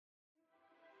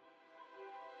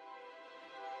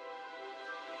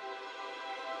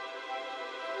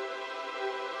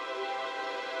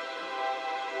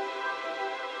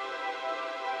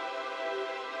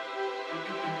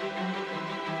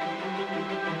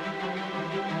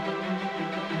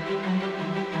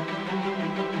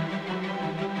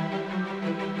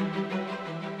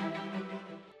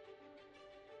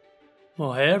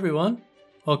Well, hey everyone.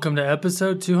 Welcome to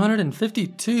episode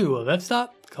 252 of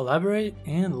F-Stop, Collaborate,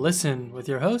 and Listen with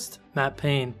your host, Matt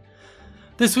Payne.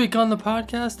 This week on the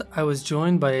podcast, I was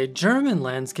joined by a German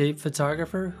landscape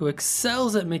photographer who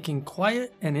excels at making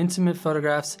quiet and intimate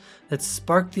photographs that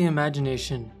spark the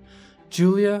imagination,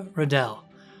 Julia Riddell.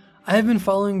 I have been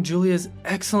following Julia's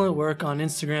excellent work on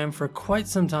Instagram for quite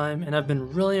some time and I've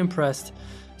been really impressed,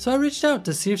 so I reached out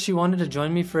to see if she wanted to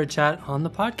join me for a chat on the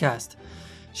podcast.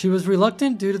 She was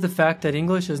reluctant due to the fact that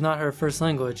English is not her first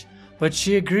language, but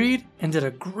she agreed and did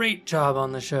a great job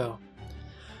on the show.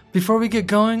 Before we get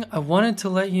going, I wanted to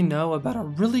let you know about a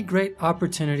really great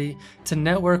opportunity to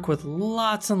network with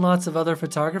lots and lots of other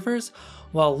photographers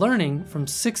while learning from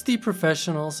 60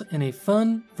 professionals in a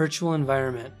fun virtual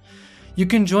environment. You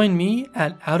can join me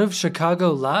at Out of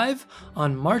Chicago Live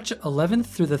on March 11th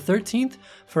through the 13th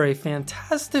for a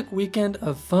fantastic weekend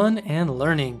of fun and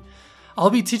learning. I'll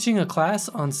be teaching a class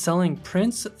on selling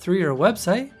prints through your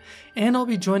website, and I'll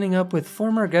be joining up with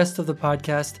former guest of the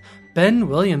podcast, Ben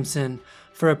Williamson,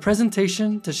 for a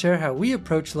presentation to share how we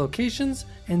approach locations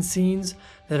and scenes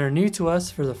that are new to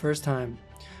us for the first time.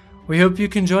 We hope you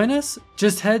can join us.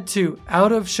 Just head to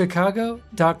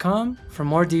outofchicago.com for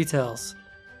more details.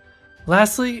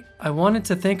 Lastly, I wanted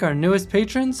to thank our newest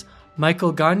patrons,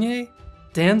 Michael Gagne,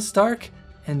 Dan Stark,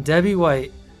 and Debbie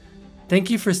White. Thank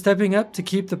you for stepping up to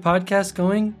keep the podcast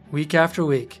going week after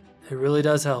week. It really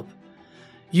does help.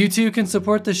 You too can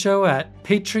support the show at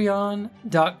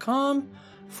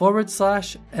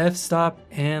patreon.com/fstop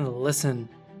and listen.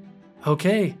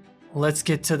 Okay, let's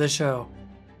get to the show.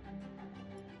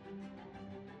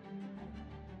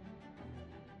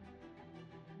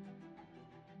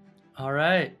 All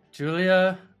right,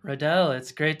 Julia Riddell,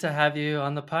 it's great to have you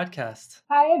on the podcast.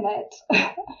 Hi, Matt.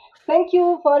 Thank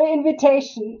you for the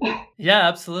invitation. Yeah,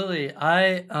 absolutely.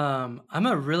 I'm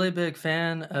a really big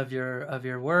fan of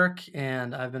your work,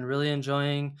 and I've been really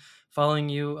enjoying following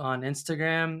you on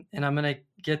Instagram. And I'm gonna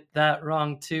get that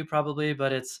wrong too, probably,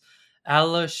 but it's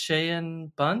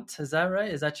Aloysian Bunt. Is that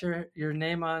right? Is that your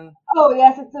name on? Oh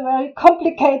yes, it's a very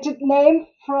complicated name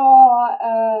for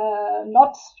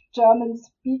not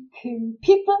German-speaking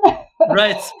people.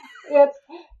 Right. Yes.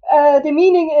 The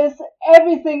meaning is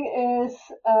everything is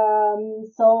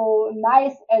so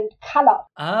nice and color.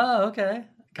 Ah, okay,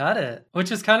 got it.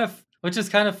 Which is kind of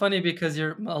funny because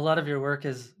a lot of your work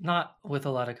is not with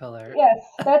a lot of color. Yes,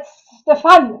 that's the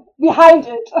fun behind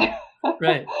it.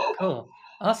 Right. Cool.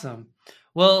 Awesome.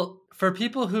 Well, for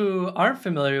people who aren't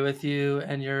familiar with you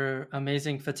and your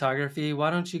amazing photography, why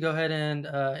don't you go ahead and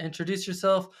introduce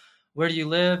yourself? Where do you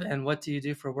live and what do you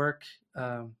do for work,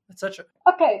 etc.?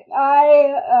 Okay,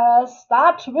 I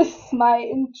start with my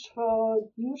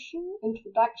introduction.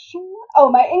 Oh,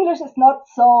 my English is not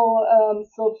so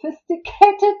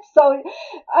sophisticated, so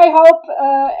I hope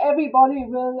everybody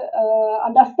will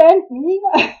understand me.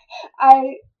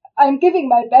 I'm giving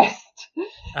my best.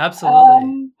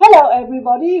 Absolutely. Hello,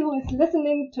 everybody who is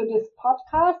listening to this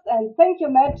podcast, and thank you,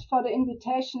 Matt, for the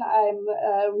invitation. I'm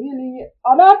really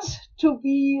honored to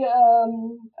be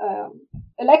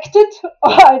elected,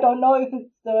 or I don't know if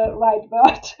it's the right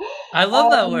word. I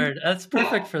love that word. That's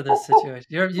perfect for this situation.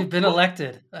 You've been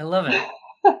elected. I love it.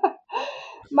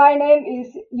 My name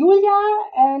is Julia,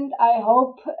 and I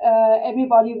hope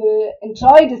everybody will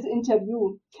enjoy this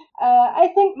interview. I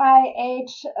think my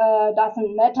age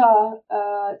doesn't matter.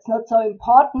 It's not so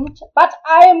important, but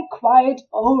I am quite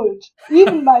old.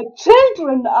 Even my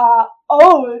children are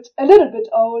old, a little bit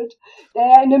old.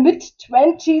 They're in the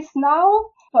mid-20s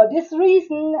now. For this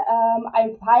reason,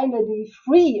 I'm finally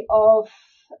free of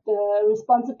the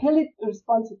responsibility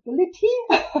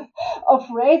of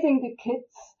raising the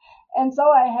kids. And so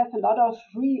I have but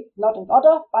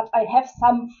I have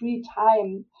some free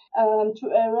time to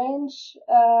arrange,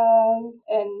 and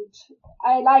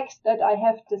I like that I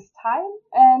have this time,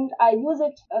 and I use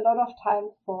it a lot of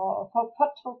time for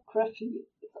photography.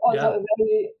 It's also a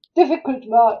very difficult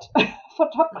word,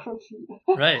 photography.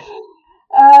 Right.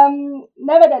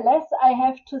 Nevertheless, I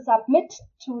have to submit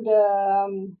to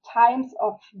the times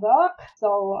of work.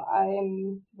 So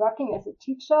I'm working as a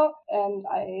teacher and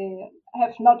I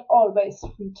have not always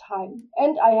free time,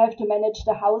 and I have to manage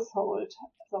the household.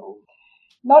 So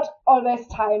not always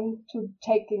time for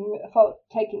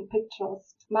taking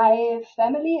pictures. My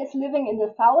family is living in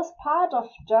the south part of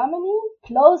Germany,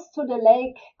 close to the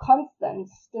lake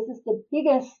Constance. This is the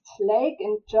biggest lake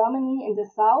in Germany in the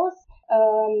south.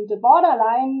 The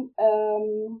borderline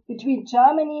between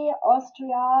Germany,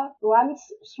 Austria runs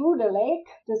through the lake.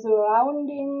 The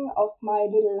surrounding of my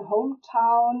little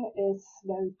hometown is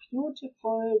very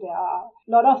beautiful. There are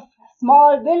a lot of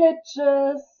small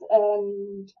villages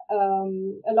and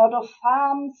a lot of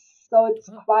farms. So it's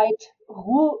quite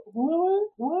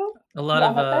rural. A lot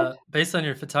of, based on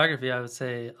your photography, I would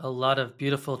say a lot of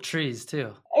beautiful trees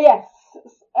too. Yes.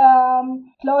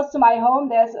 Close to my home,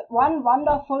 there's one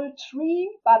wonderful tree,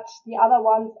 but the other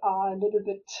ones are a little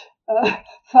bit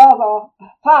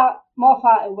more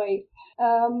far away.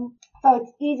 So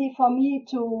it's easy for me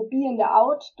to be in the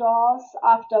outdoors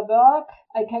after work.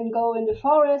 I can go in the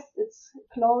forest. It's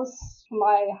close to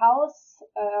my house,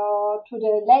 to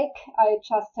the lake. I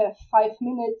just have 5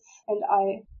 minutes and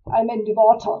I'm in the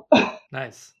water.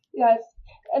 Nice. Yes.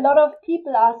 A lot of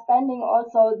people are spending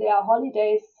also their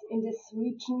holidays in this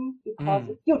region because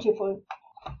it's beautiful.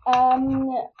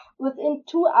 Within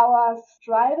 2 hours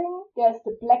driving, there's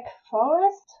the Black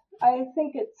Forest. I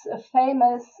think it's a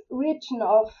famous region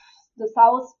of the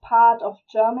south part of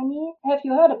Germany. Have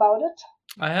you heard about it?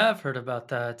 I have heard about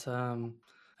that.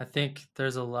 I think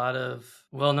there's a lot of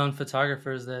well-known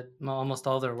photographers that almost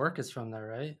all their work is from there,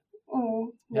 right?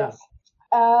 Yes.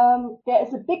 There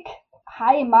is a big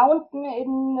high mountain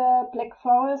in Black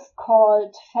Forest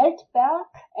called Feldberg,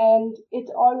 and it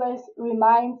always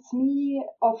reminds me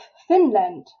of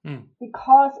Finland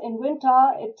because in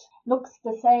winter it looks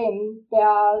the same. There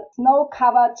are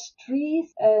snow-covered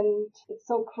trees and it's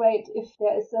so great. If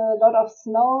there is a lot of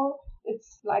snow,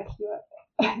 it's like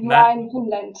you are in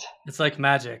Finland. It's like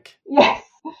magic. Yes.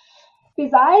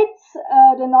 Besides,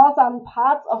 the northern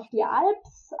parts of the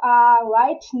Alps are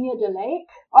right near the lake.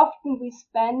 Often we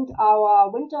spend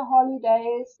our winter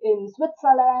holidays in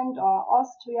Switzerland or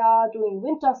Austria doing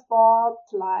winter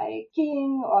sports like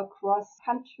skiing or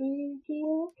cross-country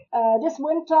skiing. This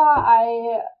winter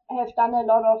I have done a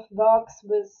lot of works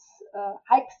with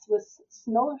hikes with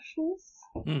snowshoes.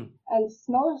 And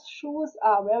snowshoes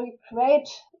are very great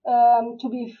to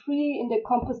be free in the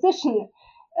composition.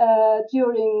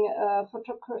 During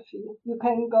photography, you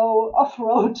can go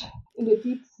off-road in the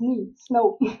deep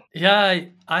snow. Yeah,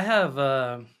 I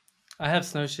have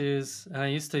snowshoes, and I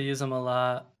used to use them a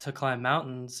lot to climb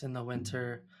mountains in the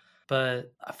winter.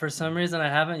 But for some reason, I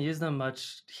haven't used them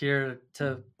much here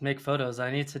to make photos.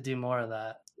 I need to do more of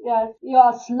that. Yes, you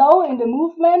are slow in the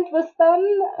movement with them.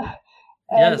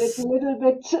 And yes. It's a little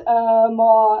bit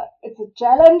more, it's a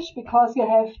challenge because you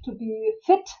have to be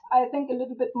fit. I think a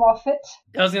little bit more fit.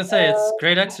 I was going to say, it's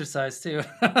great exercise too.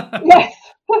 Yes.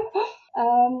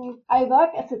 I work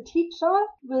as a teacher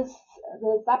with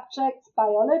the subjects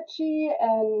biology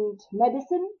and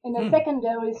medicine in a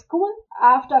secondary school.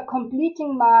 After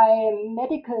completing my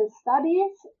medical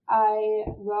studies, I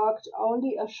worked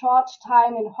only a short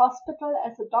time in hospital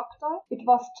as a doctor. It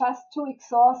was just too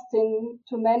exhausting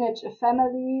to manage a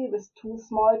family with 2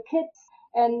 small kids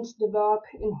and the work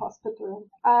in hospital.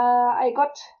 I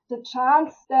got the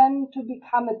chance then to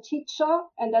become a teacher,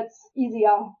 and that's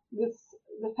easier with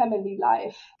the family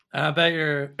life. I bet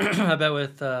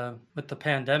with the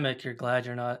pandemic, you're glad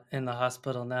you're not in the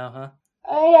hospital now, huh?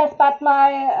 Yes, but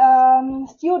my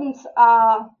students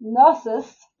are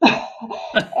nurses,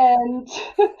 and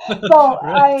so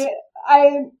right.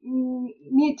 I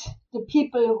meet the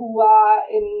people who are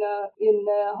in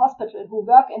hospital, who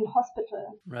work in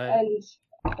hospital, right. And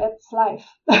that's life.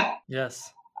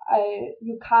 Yes.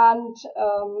 You can't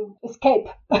escape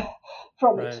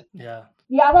from right. it. Yeah.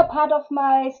 The other part of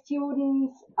my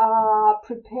students are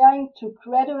preparing to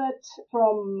graduate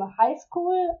from high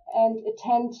school and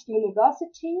attend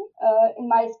university. In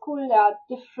my school, there are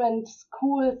different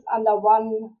schools under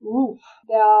one roof.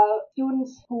 There are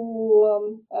students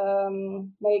who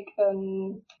make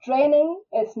training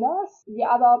as nurse. The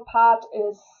other part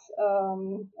is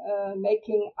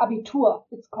making Abitur.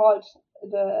 It's called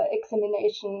the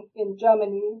examination in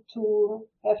Germany to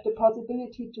have the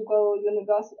possibility to go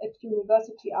at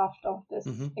university after this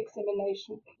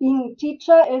examination. Being a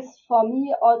teacher is for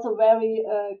me also very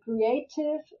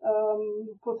creative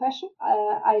profession.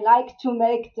 I like to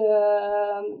make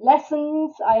the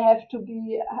lessons. I have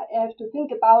to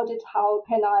think about it. How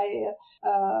can I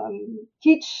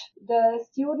teach the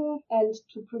student and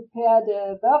to prepare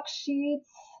the worksheets?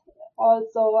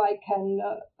 Also, I can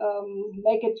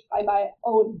make it by my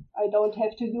own. I don't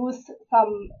have to use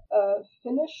some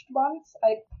finished ones.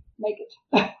 I make it.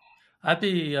 I'd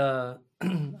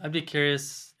be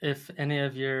curious if any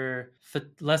of your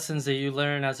lessons that you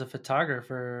learn as a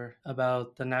photographer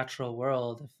about the natural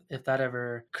world, if that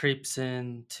ever creeps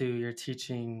into your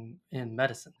teaching in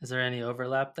medicine. Is there any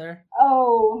overlap there?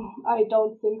 Oh, No, I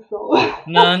don't think so.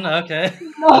 None? Okay.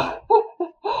 No,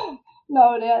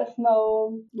 no, there's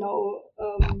no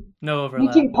No overlap.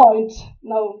 meeting point.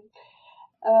 No.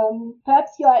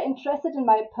 Perhaps you are interested in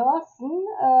my person.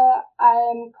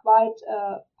 I'm quite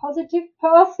a positive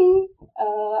person.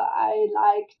 I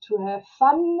like to have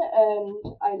fun and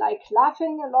I like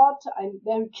laughing a lot. I'm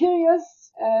very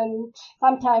curious and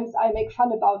sometimes I make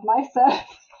fun about myself.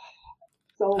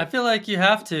 So I feel like you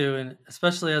have to, and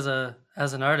especially as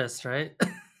an artist, right?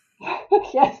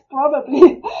 yes,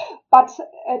 probably. But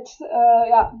that's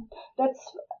a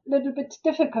little bit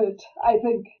difficult, I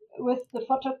think. With the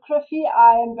photography,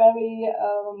 I am very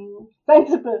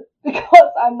sensible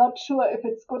because I'm not sure if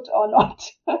it's good or not.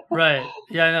 Right.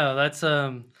 Yeah, I know. That's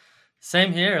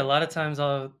same here. A lot of times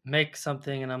I'll make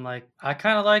something and I'm like, I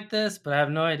kind of like this, but I have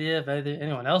no idea if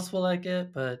anyone else will like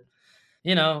it. But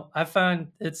I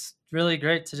find it's really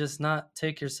great to just not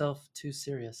take yourself too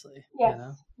seriously. Yes,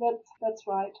 that's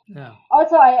right. Yeah.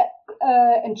 Also, I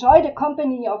enjoy the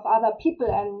company of other people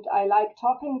and I like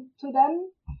talking to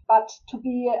them. But to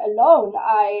be alone,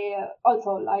 I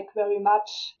also like very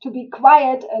much to be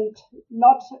quiet and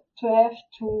not to have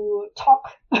to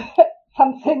talk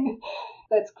something.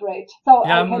 That's great. So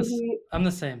Yeah, I'm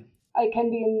the same. I can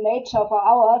be in nature for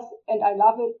hours and I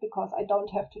love it because I don't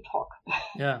have to talk.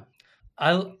 Yeah.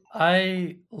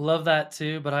 I love that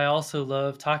too, but I also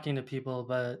love talking to people,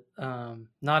 but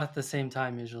not at the same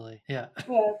time usually. Yeah.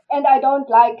 Yes, and I don't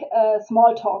like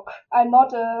small talk. I'm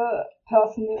not a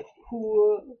person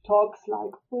who talks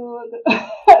like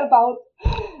about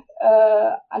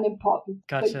unimportant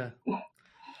things. Gotcha.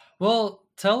 Well,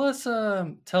 tell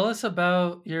us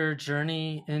about your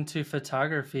journey into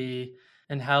photography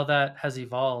and how that has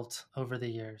evolved over the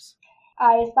years.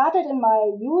 I started in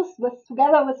my youth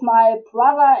together with my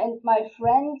brother and my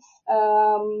friends.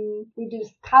 We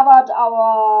discovered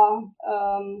our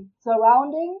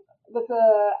surrounding with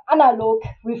an analog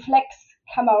reflex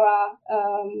camera.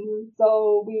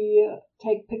 So we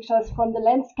take pictures from the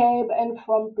landscape and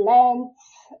from plants.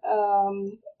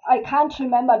 I can't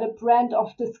remember the brand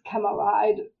of this camera.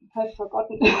 I have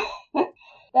forgotten.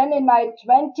 Then in my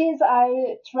 20s,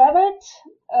 I traveled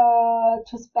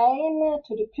to Spain,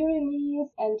 to the Pyrenees,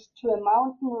 and to a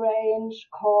mountain range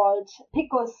called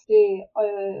Picos de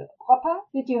Europa.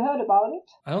 Did you heard about it?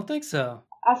 I don't think so.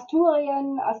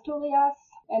 Asturias,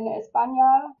 and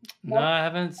España. No,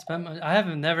 I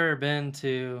haven't never been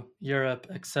to Europe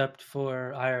except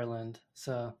for Ireland.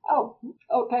 So, Oh,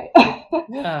 okay.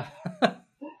 yeah.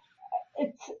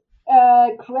 It's a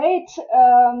great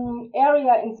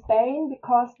area in Spain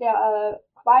because there are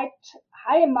quite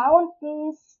high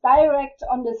mountains direct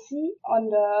on the sea on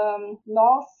the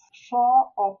north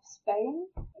shore of Spain.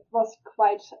 It was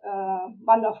quite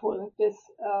wonderful, this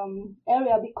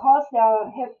area, because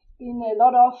there have been a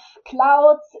lot of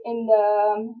clouds in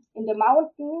the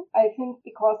mountain. I think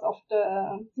because of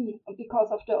the sea, because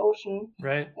of the ocean.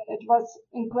 Right. It was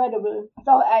incredible.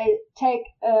 So I take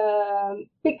a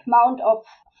big amount of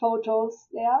photos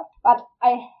there, but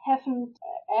I haven't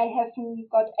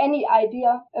got any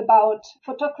idea about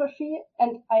photography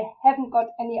and I haven't got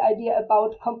any idea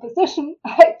about composition.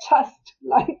 I just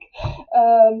like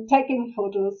taking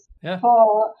photos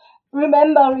for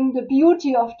remembering the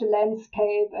beauty of the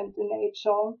landscape and the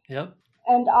nature. Yep.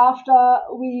 And after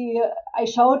I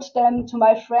showed them to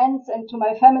my friends and to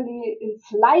my family in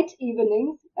slight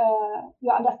evenings.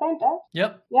 You understand that?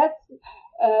 Yep. Yes.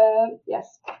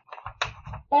 Yes.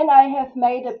 Then I have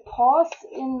made a pause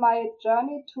in my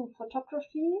journey to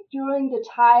photography. During the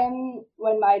time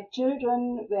when my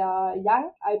children were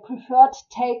young, I preferred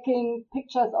taking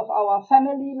pictures of our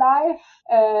family life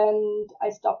and I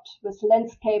stopped with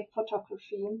landscape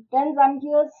photography. Then some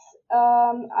years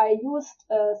I used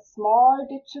a small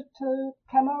digital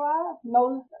camera,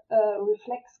 no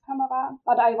reflex camera,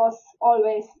 but I was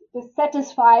always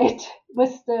dissatisfied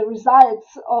with the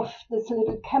results of this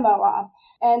little camera.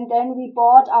 And then we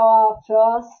bought our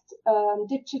first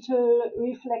digital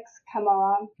reflex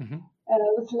camera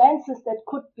with lenses that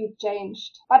could be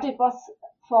changed. But it was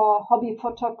for hobby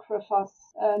photographers,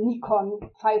 Nikon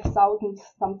 5000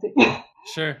 something.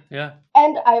 Sure, yeah.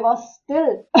 And I was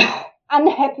still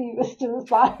unhappy with the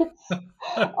results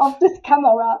of this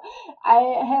camera. I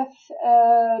have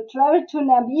traveled to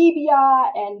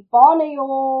Namibia and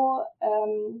Borneo,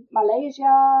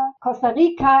 Malaysia, Costa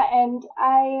Rica, and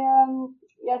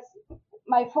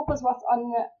my focus was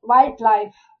on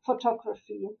wildlife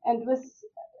photography. And with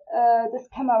this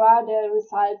camera, the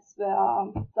results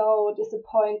were so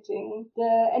disappointing.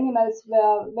 The animals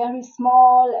were very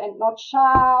small and not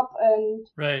sharp, and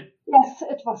Right. yes,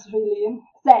 it was really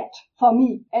sad for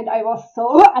me, and I was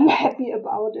so unhappy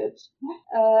about it.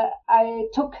 I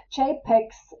took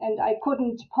JPEGs and I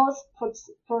couldn't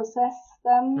post-process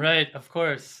them. Right, of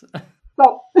course.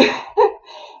 So,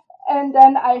 and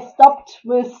then I stopped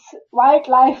with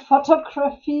wildlife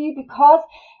photography because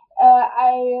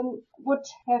I would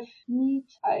have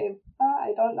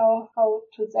I don't know how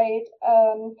to say it.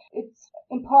 It's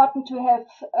important to have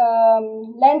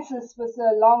lenses with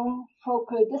a long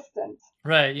focal distance.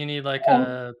 Right, you need like And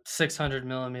a 600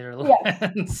 millimeter yes,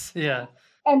 lens. Yeah.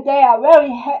 and they are very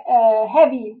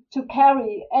heavy to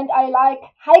carry, and I like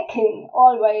hiking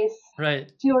always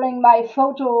Right. during my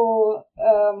photo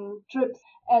trips,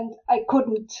 and I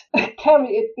couldn't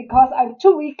carry it because I'm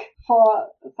too weak for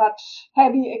such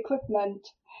heavy equipment.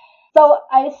 So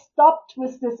I stopped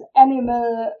with this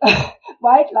animal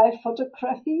wildlife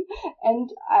photography, and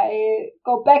I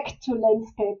go back to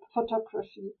landscape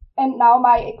photography. And now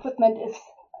my equipment is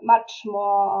much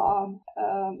more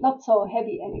not so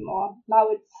heavy anymore. Now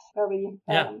it's very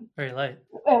very light.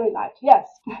 very light. Yes.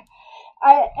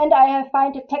 I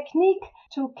find a technique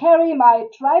to carry my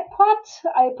tripod.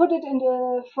 I put it in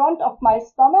the front of my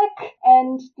stomach,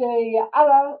 and the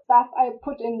other stuff I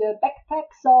put in the backpack,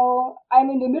 so I'm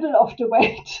in the middle of the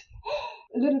weight.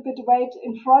 A little bit weight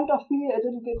in front of me, a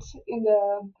little bit in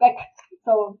the back,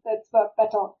 so that's worked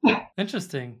better.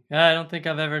 Interesting. Yeah, I don't think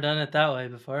I've ever done it that way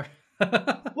before.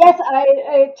 Yes,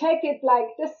 I take it like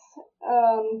this.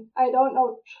 I don't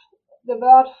know the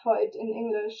word for it in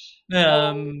English.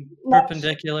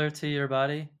 Perpendicular to your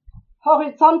body.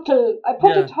 Horizontal. I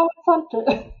put it horizontal.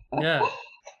 Yeah.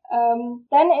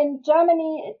 Then in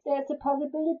Germany, there's a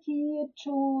possibility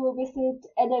to visit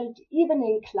adult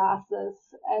evening classes,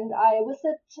 and I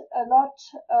visit a lot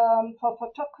for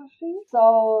photography.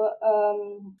 So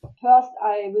first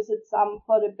I visit some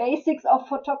for the basics of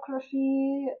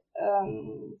photography,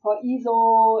 for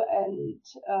ISO and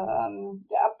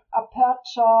the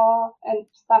aperture and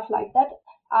stuff like that.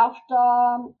 After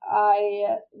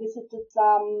I visited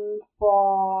some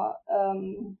for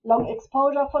long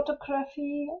exposure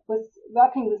photography with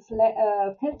working with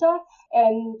filters,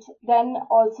 and then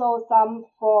also some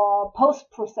for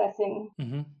post-processing.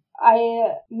 Mm-hmm.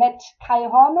 I met Kai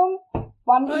Hornung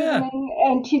one evening,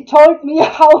 and he told me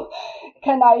how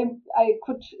can I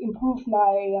could improve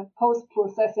my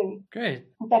post-processing. Great.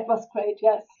 That was great,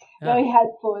 yes. Yeah. Very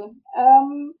helpful.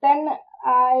 Then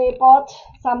I bought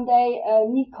someday a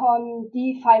Nikon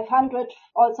D500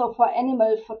 also for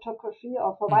animal photography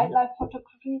or for wildlife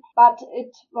photography, but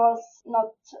it was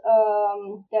not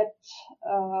that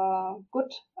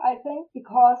good, I think,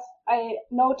 because I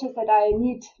noticed that I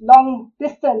need long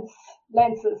distance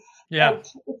lenses. Yeah. And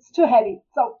it's too heavy.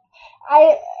 So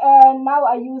now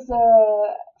I use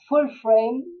a full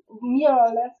frame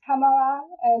mirrorless camera,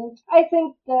 and I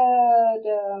think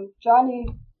the journey,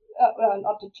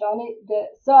 not the journey, the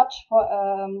search for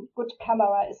a good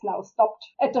camera is now stopped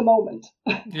at the moment.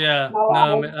 Yeah,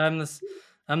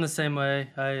 I'm the same way.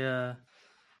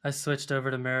 I switched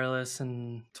over to mirrorless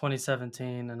in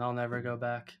 2017, and I'll never go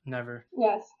back. Never.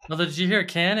 Yes. Although, did you hear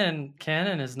Canon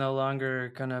is no longer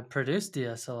gonna produce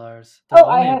DSLRs?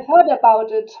 I have heard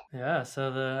about it. Yeah,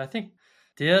 so I think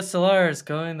DSLR is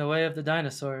going the way of the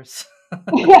dinosaurs.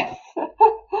 Yes.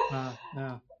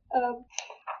 Yeah.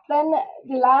 Then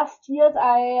the last years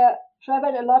I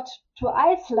traveled a lot to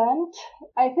Iceland.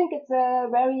 I think it's a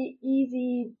very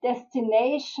easy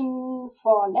destination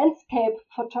for landscape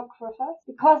photographers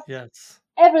because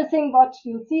everything what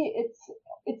you see,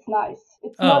 it's nice.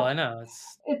 I know.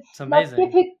 It's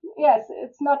amazing.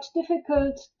 It's not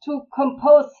difficult to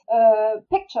compose a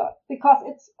picture because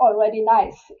it's already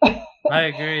nice. I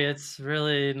agree. It's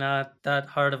really not that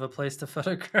hard of a place to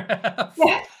photograph.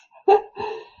 Yes.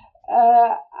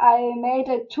 I made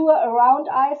a tour around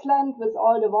Iceland with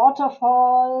all the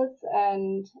waterfalls,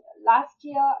 and last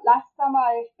summer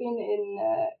I've been in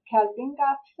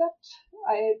Kerlingarfjörð.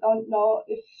 I don't know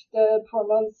if the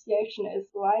pronunciation is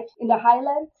right. In the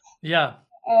highlands. Yeah.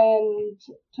 And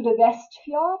to the West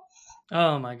Fjords.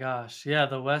 Oh my gosh. Yeah,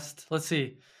 the West. Let's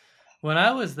see. When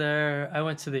I was there, I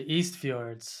went to the East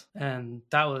Fjords, and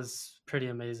that was pretty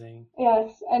amazing.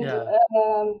 Yes, and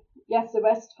yes, the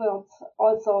West Fjords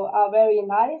also are very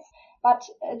nice, but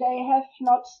they have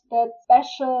not that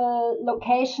special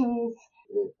locations.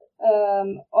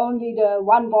 Only the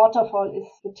one waterfall is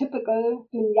the typical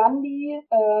Viljandi,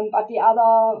 but the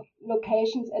other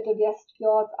locations at the West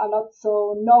Fjords are not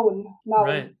so known now.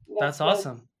 Right, that's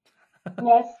awesome.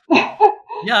 Yes.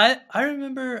 Yeah, I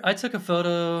remember I took a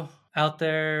photo out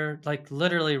there, like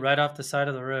literally right off the side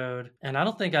of the road, and I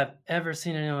don't think I've ever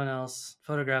seen anyone else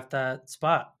photograph that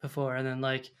spot before. And then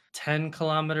like 10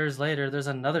 kilometers later, there's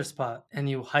another spot, and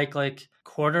you hike like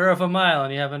quarter of a mile,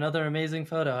 and you have another amazing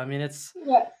photo. I mean,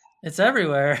 Yes. it's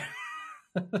everywhere.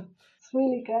 It's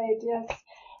really great. Yes.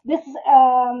 This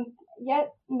yeah,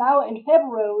 now in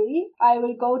February I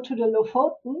will go to the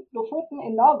Lofoten. Lofoten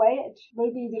in Norway. It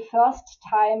will be the first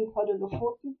time for the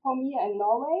Lofoten for me in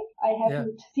Norway. I Yeah,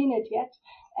 haven't seen it yet,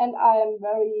 and I am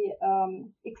very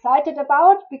excited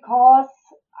about, because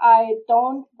I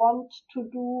don't want to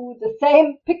do the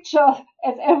same picture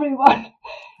as everyone has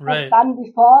right. done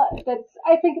before.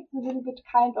 I think it's a little bit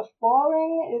kind of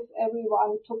boring if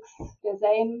everyone took the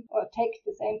same or takes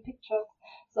the same pictures.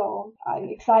 So I'm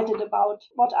excited about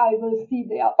what I will see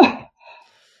there.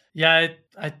 Yeah,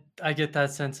 I get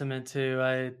that sentiment too.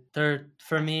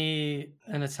 For me,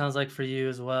 and it sounds like for you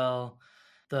as well,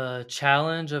 the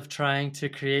challenge of trying to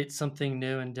create something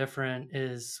new and different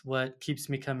is what keeps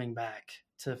me coming back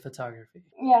to photography,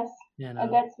 Yes, you and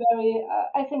know. that's very.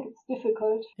 I think it's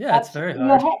difficult, Yeah, it's but very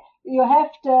hard. you have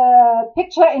the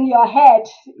picture in your head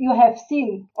you have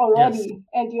seen Yes. already,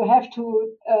 and you have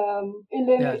to Yeah,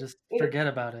 eliminate just it. forget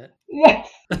about it. Yes,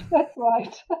 that's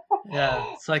right. Yeah.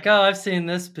 It's like, oh, I've seen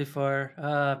this before.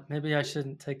 Maybe I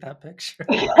shouldn't take that picture.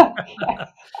 Yes.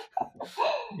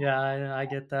 Yeah, I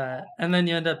get that. And then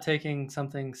you end up taking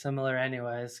something similar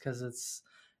anyways, because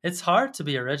it's hard to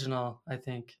be original, I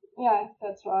think. Yeah,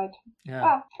 that's right.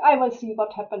 Yeah. I will see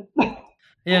what happens.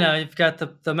 You've got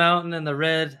the mountain and the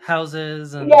red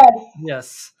houses and Yes.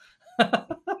 yes.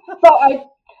 So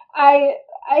I,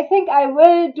 I think I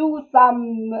will do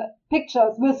some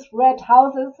pictures with red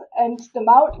houses and the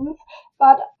mountains,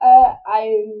 but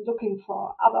I'm looking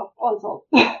for other also.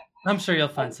 I'm sure you'll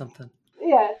find something.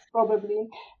 Yes, probably.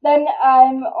 Then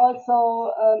I'm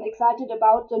also excited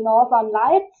about the Northern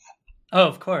Lights, Oh,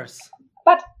 of course.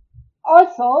 but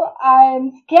also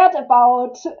I'm scared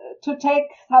about to take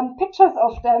some pictures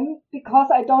of them, because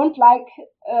I don't like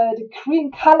the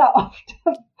green color of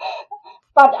them.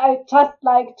 But I just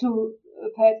like to,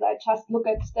 perhaps I just look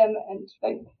at them and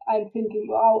think, I'm thinking,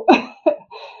 wow.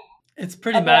 It's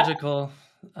pretty But magical.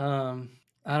 Um,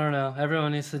 I don't know.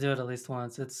 Everyone needs to do it at least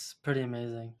once. It's pretty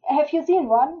amazing. have you seen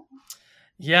one?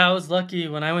 Yeah, I was lucky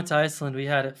when I went to Iceland. We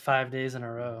had it 5 days in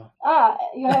a row.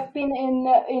 You have been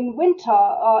in winter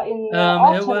or in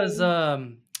Um, it was autumn.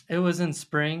 um, it was in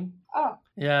spring. Ah,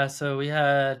 Yeah, so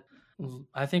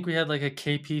I think we had like a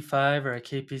KP5 or a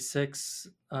KP6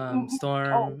 mhm. Oh,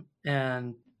 storm,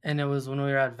 and it was when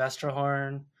we were at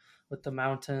Vesterhorn with the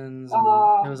mountains, and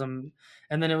it uh, was and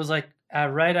then it was like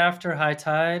right after high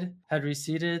tide had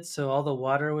receded, so all the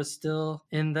water was still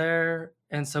in there,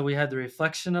 and so we had the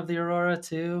reflection of the aurora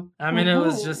too. I mean,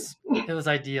 mhm. it was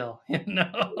ideal, you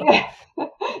know. Yes,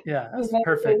 Yeah, it was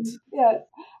perfect. amazing. Yes.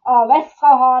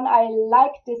 Westrahorn, I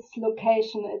like this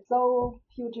location. It's so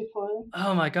beautiful.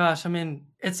 Oh my gosh, I mean,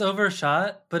 it's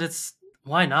overshot, but it's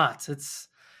why not? It's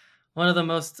one of the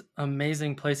most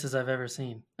amazing places I've ever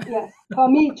seen. Yes, for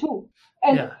me too.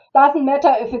 And Yeah, doesn't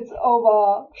matter if it's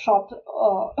overshot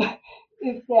or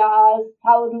if there are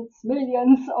thousands,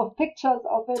 millions of pictures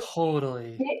of it.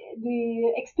 totally.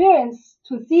 The experience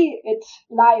to see it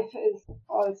live is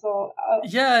also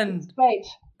Yeah, it's and great.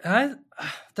 I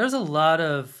there's a lot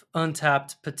of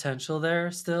untapped potential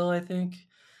there still, I think.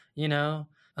 You know,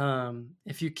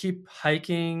 if you keep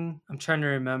hiking, I'm trying to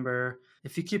remember,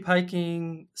 if you keep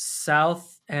hiking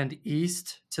south and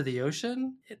east to the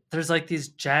ocean, there's like these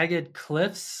jagged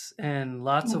cliffs and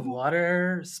lots of Mhm.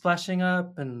 water splashing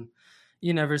up, and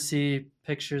you never see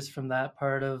pictures from that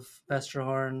part of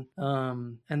Vesterhorn.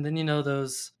 And then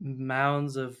those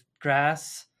mounds of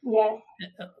grass. Yes.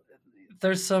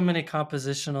 There's so many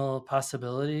compositional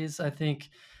possibilities. I think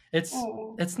it's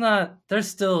Mm. it's not. There's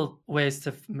still ways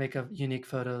to make a unique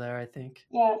photo there, I think.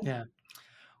 Yes. Yeah.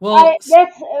 Well,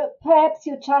 Yes. Perhaps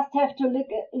you just have to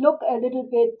look a little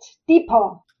bit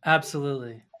deeper,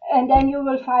 absolutely. and then you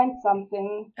will find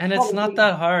something. And it's not Probably.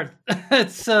 that hard.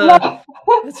 it's No.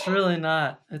 it's really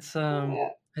not. Yeah.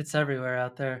 It's everywhere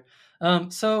out there.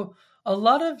 So a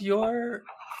lot of your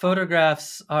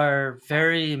photographs are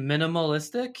very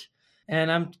minimalistic,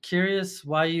 and I'm curious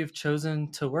why you've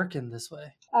chosen to work in this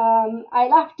way. I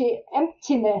love the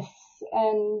emptiness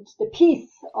and the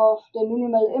peace of the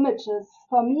minimal images.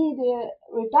 For me, the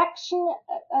reduction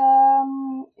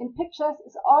in pictures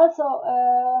is also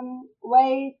a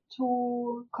way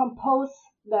to compose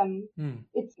them. Mm.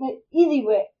 It's an easy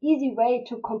way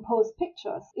to compose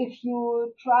pictures. If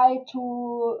you try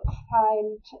to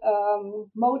find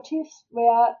motifs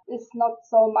where is not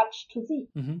so much to see.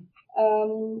 Mm-hmm.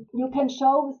 You can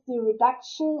show with the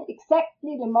reduction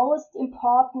exactly the most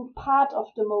important part of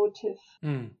the motif.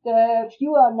 Mm. The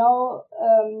viewer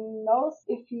knows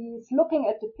if he's looking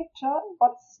at the picture,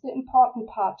 what's the important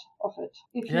part of it.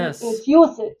 If Yes. you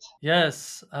use it.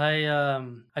 Yes, I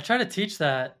try to teach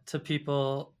that to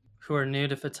people who are new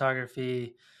to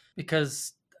photography,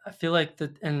 because I feel like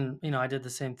and I did the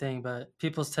same thing, but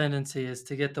people's tendency is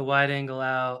to get the wide angle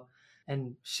out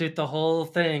and shoot the whole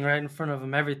thing right in front of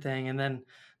them, everything. And then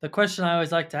the question I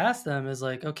always like to ask them is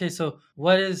like, okay, so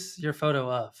what is your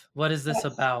photo of? What is this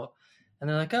Yes. about? And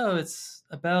they're like, oh, it's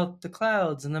about the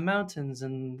clouds and the mountains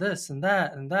and this and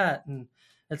that and that. And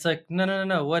it's like,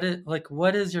 no. What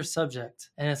is your subject?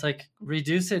 And it's like,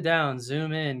 reduce it down,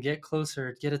 zoom in, get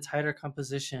closer, get a tighter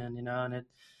composition, and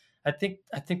I think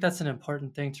that's an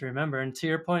important thing to remember. And to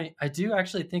your point, I do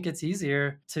actually think it's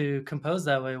easier to compose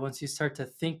that way once you start to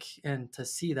think and to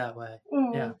see that way.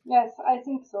 Yeah. Yes, I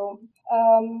think so.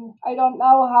 I don't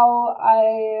know how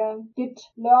I did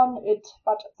learn it,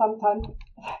 but sometimes,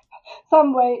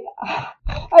 some way,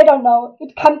 I don't know,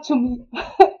 it comes to me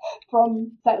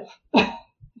from self.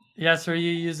 Yeah, so are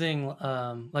you using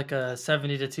like a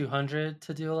 70 to 200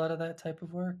 to do a lot of that type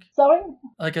of work? Sorry?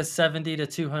 Like a 70 to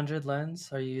 200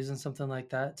 lens? Are you using something like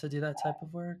that to do that type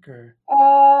of work, or?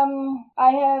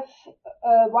 I have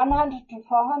 100 to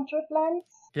 400 lens.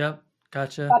 Yep,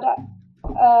 gotcha. But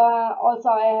also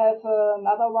I have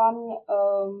another one,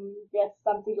 yes,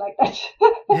 something like that.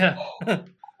 Yeah.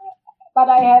 But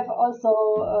I have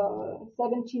also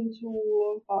 17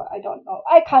 to, I don't know.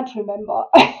 I can't remember.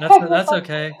 That's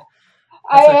okay.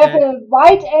 I have a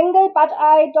wide angle, but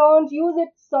I don't use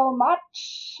it so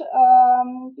much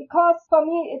because for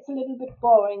me it's a little bit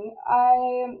boring.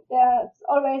 It's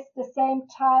always the same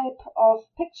type of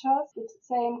pictures, the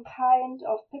same kind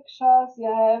of pictures.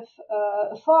 You have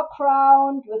a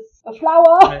foreground with a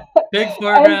flower, right. Big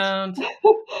foreground,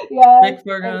 big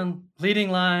foreground,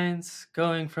 leading lines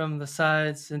going from the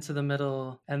sides into the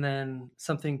middle, and then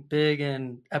something big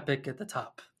and epic at the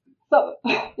top. So,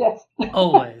 yes.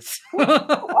 Always.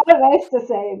 Always the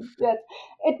same. Yes.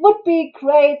 It would be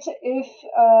great if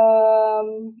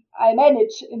I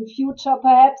manage in future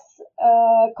perhaps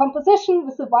composition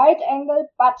with a wide angle,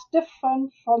 but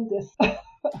different from this.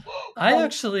 I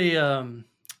actually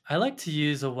I like to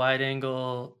use a wide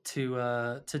angle to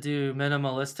do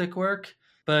minimalistic work,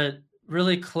 but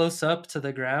really close up to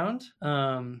the ground.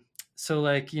 So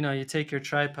like, you take your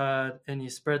tripod and you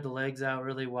spread the legs out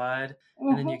really wide,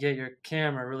 and then you get your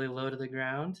camera really low to the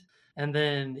ground, and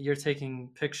then you're taking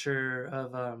picture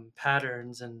of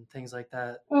patterns and things like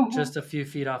that just a few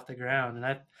feet off the ground. And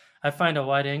I find a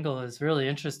wide angle is really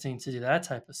interesting to do that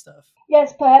type of stuff.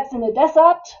 Yes, perhaps in a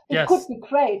desert, it could be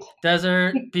great.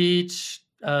 Desert, beach,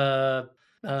 snow.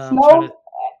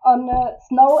 On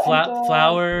snow and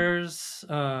flowers.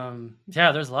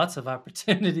 Yeah, there's lots of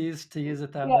opportunities to use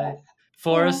it that way.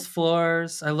 Forest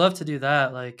floors. I love to do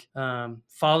that. Like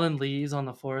fallen leaves on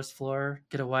the forest floor.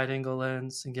 Get a wide angle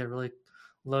lens and get really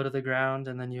low to the ground,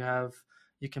 and then you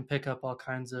can pick up all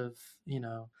kinds of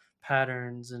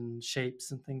patterns and shapes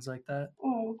and things like that.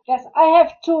 Yes, I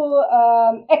have to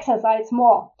exercise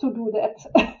more to do that.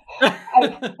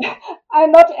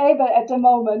 I'm not able at the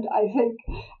moment, I think.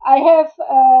 I have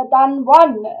done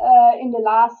one in the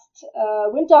last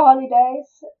winter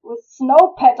holidays with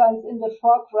snow patterns in the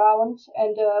foreground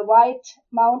and a white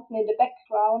mountain in the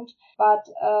background. But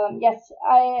yes,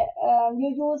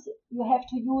 you have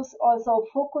to use also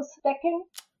focus stacking.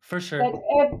 For sure. That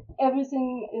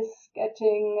everything is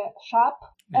getting sharp.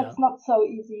 That's not so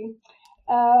easy.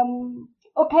 I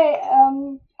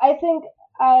think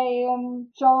I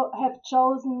have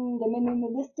chosen the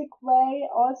minimalistic way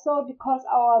also because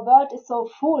our world is so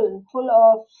full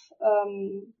of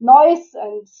noise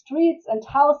and streets and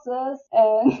houses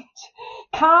and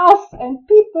cars and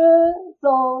people.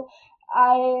 So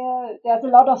there's a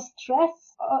lot of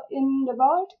stress in the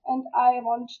world, and I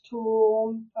want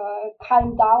to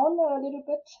calm down a little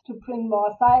bit to bring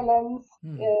more silence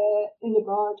in the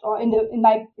world or in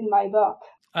my work.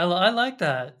 I like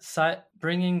that.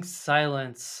 Bringing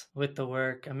silence with the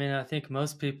work. I mean, I think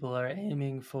most people are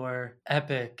aiming for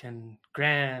epic and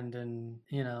grand and,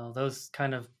 those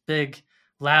kind of big,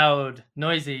 loud,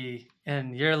 noisy,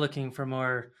 and you're looking for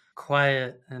more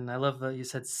quiet. And I love that you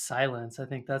said silence. I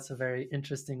think that's a very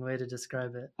interesting way to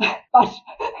describe it. But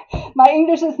my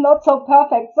English is not so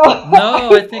perfect. So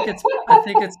no, I think it's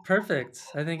perfect.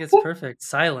 I think it's perfect.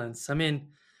 Silence. I mean,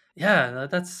 Yeah, I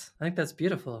think that's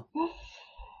beautiful.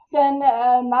 Then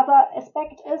another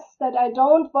aspect is that I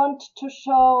don't want to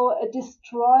show a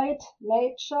destroyed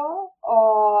nature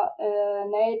or a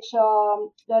nature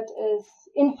that is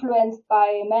influenced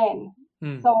by man.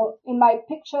 Hmm. So in my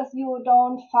pictures, you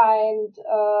don't find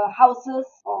houses,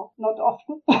 or not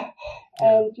often, Yeah.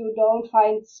 and you don't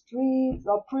find streets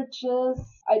or bridges.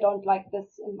 I don't like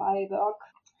this in my work.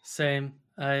 Same.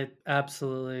 I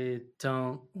absolutely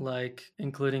don't like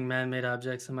including man-made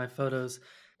objects in my photos,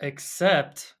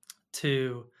 except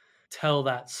to tell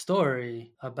that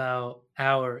story about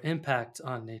our impact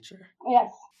on nature.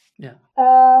 Yes. Yeah.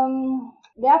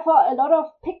 Therefore, a lot of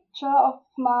picture of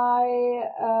my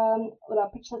or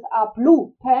pictures are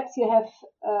blue. Perhaps you have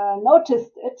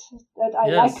noticed it that I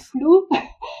like Yes. blue,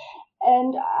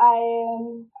 and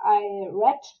I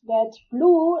read that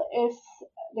blue is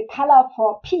the color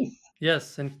for peace.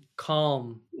 Yes, and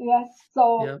calm. Yes,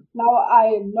 so Yep. now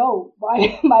I know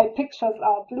why my pictures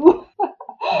are blue.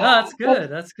 No, that's But good.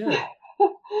 That's good.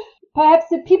 perhaps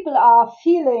the people are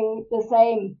feeling the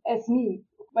same as me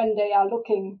when they are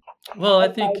looking Well,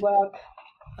 at my work.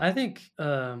 I think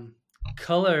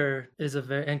color is a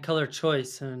very and color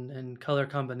choice and color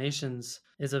combinations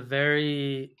is a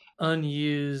very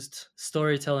unused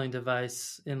storytelling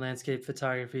device in landscape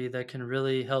photography that can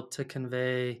really help to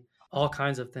convey all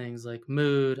kinds of things like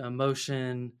mood,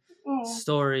 emotion, Mm,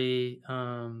 story.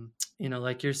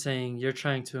 Like you're saying, you're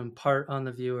trying to impart on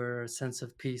the viewer a sense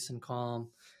of peace and calm,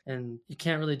 and you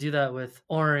can't really do that with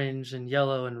orange and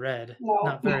yellow and red. no,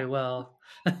 Not very well.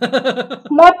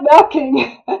 not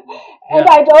working. And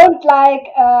Yeah. I don't like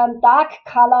dark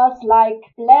colors like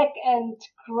black and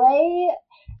gray.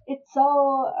 It's so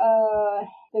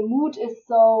the mood is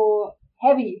so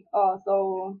heavy or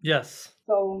Yes.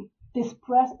 so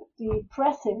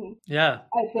depressing. Yeah.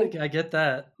 I think I get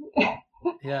that.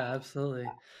 Yeah, absolutely.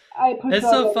 I It's prefer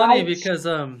so the funny light. because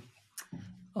a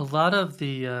lot of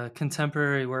the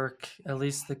contemporary work, at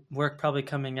least the work probably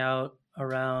coming out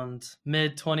around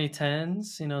mid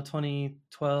 2010s,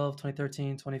 2012,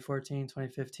 2013, 2014,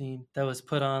 2015, that was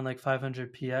put on like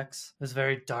 500px, was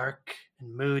very dark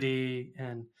and moody,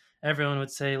 and everyone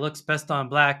would say looks best on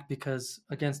black because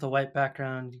against a white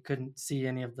background you couldn't see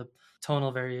any of the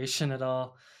tonal variation at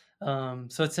all.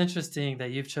 So it's interesting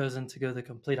that you've chosen to go the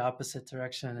complete opposite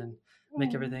direction and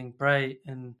make Mm. everything bright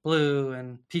and blue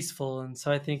and peaceful. And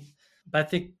so I think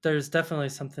there's definitely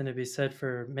something to be said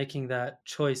for making that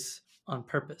choice on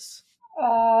purpose.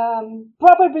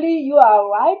 Probably you are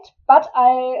right, but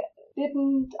I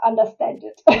didn't understand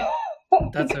it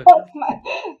That's because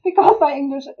okay. my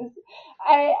English is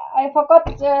I forgot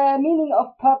the meaning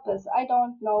of purpose. I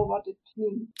don't know what it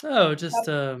means. Oh, just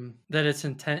But, that it's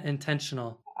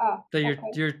intentional. That okay.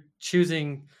 you're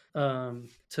choosing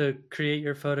to create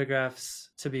your photographs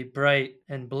to be bright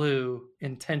and blue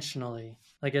intentionally.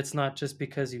 Like it's not just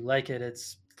because you like it.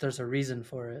 It's there's a reason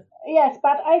for it. Yes,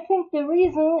 but I think the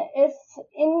reason is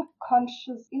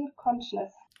unconscious,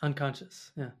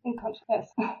 Unconscious. Yeah. unconscious.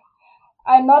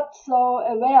 I'm not so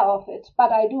aware of it,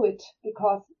 but I do it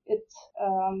because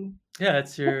um, Yeah,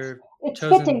 it's it's your it's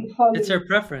chosen. fitting for It's me. your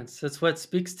preference. It's what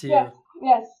speaks to Yes, you.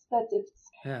 yes, that's it.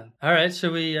 Yeah. All right.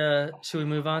 Should we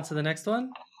move on to the next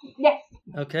one? Yes.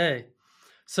 Okay.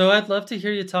 So I'd love to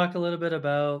hear you talk a little bit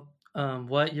about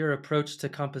what your approach to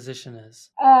composition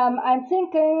is. I'm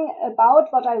thinking about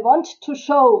what I want to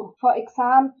show. For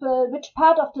example, which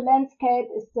part of the landscape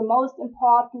is the most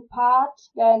important part.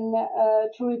 Then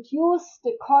to reduce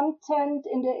the content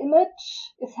in the image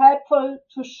is helpful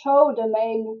to show the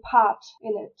main part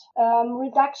in it.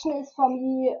 Reduction is for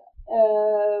me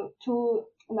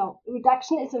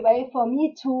reduction is a way for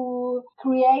me to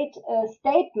create a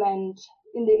statement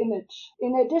in the image.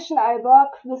 In addition, I work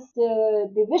with the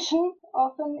division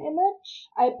of an image.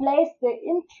 I place the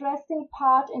interesting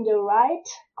part in the right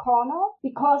corner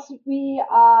because we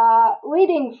are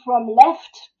reading from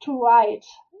left to right,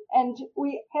 and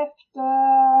we have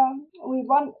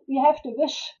the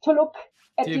wish to look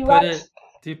at Do you the put right. it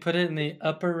do you put it in the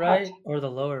upper Part. right or the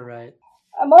lower right?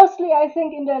 Mostly, I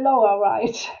think in the lower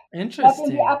right,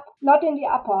 Interesting. not in the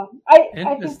upper. I think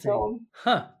Interesting. so.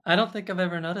 Huh. I don't think I've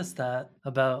ever noticed that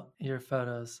about your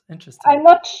photos. I'm Interesting.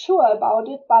 not sure about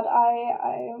it, but I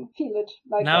feel it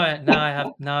like Now that.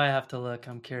 I have to look.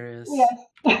 I'm curious. Yes.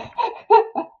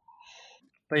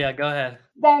 But yeah, go ahead.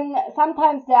 Then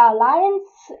sometimes there are lines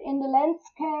in the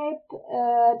landscape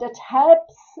that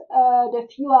helps the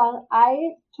viewer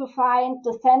eye to find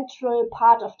the central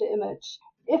part of the image.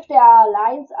 If there are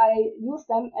lines, I use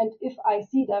them, and if I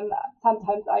see them,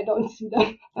 sometimes I don't see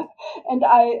them. And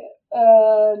I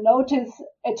notice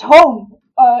at home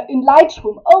in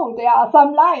Lightroom. Oh, there are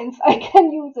some lines. I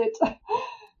can use it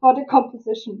for the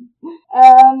composition.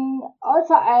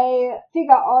 Also, I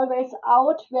figure always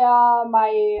out where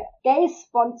my gaze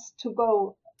wants to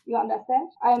go. You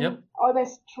understand? I'm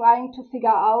always trying to figure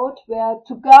out where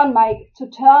to turn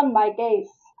my gaze.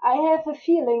 I have a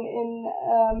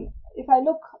feeling if I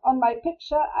look on my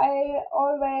picture, I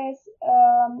always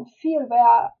feel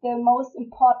where the most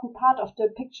important part of the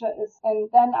picture is. And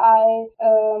then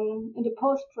in the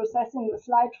post-processing with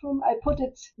Lightroom, I put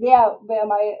it there where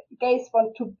my gaze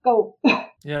wants to go.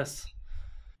 Yes.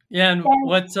 Yeah, and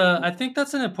I think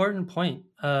that's an important point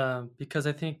because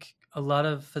I think a lot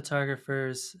of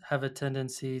photographers have a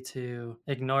tendency to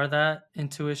ignore that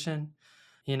intuition,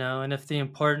 and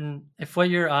if what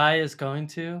your eye is going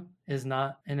to is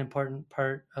not an important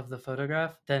part of the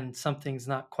photograph, then something's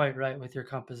not quite right with your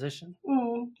composition.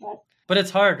 Yes. But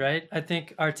it's hard, right? I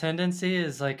think our tendency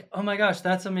is like, oh my gosh,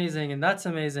 that's amazing, and that's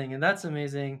amazing, and that's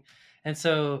amazing. And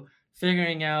so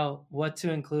figuring out what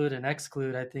to include and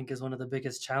exclude, I think, is one of the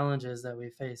biggest challenges that we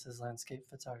face as landscape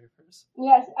photographers.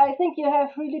 Yes, I think you have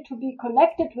really to be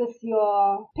connected with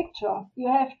your picture. You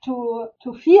have to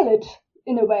feel it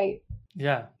in a way.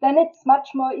 Yeah. Then it's much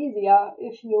more easier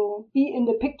if you be in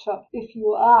the picture, if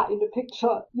you are in the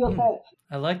picture yourself.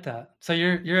 I like that. So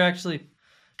you're actually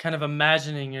kind of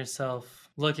imagining yourself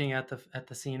looking at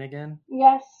the scene again?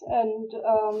 Yes, and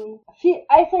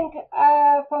I think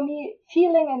for me,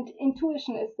 feeling and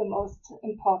intuition is the most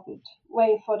important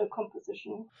way for the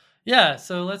composition. Yeah,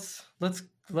 so let's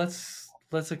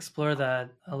explore that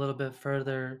a little bit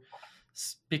further,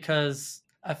 because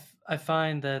I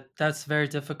find that that's very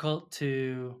difficult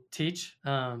to teach.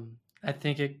 I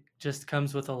think it just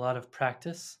comes with a lot of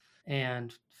practice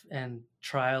and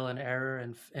trial and error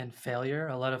and failure.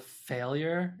 A lot of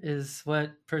failure is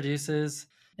what produces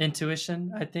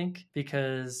intuition, I think,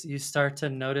 because you start to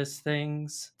notice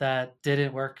things that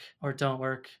didn't work or don't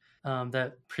work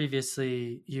that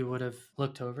previously you would have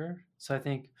looked over. So I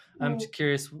think I'm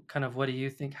curious, kind of, what do you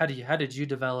think? How did you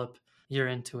develop your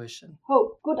intuition?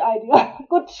 Oh, good idea.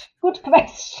 Good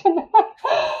question.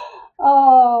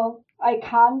 Oh, I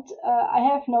can't. I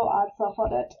have no answer for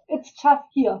that. It's just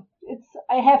here.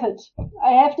 I have it.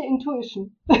 I have the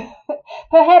intuition.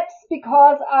 Perhaps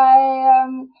because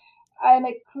I'm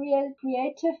a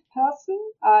creative person.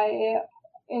 I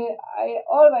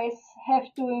always have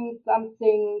doing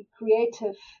something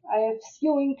creative. I have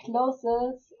sewing clothes,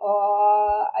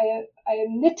 or I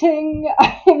am knitting.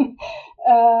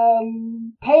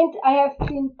 I have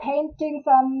been painting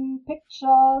some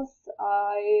pictures.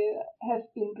 I have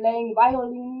been playing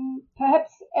violin.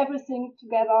 Perhaps everything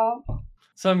together.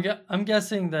 So I'm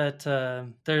guessing that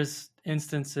there's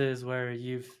instances where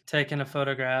you've taken a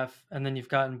photograph and then you've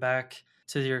gotten back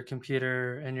to your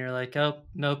computer and you're like, oh,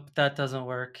 nope, that doesn't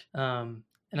work. And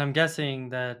I'm guessing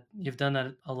that you've done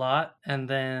that a lot. And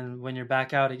then when you're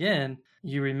back out again,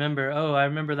 you remember, oh, I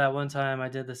remember that one time I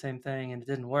did the same thing and it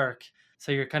didn't work.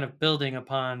 So you're kind of building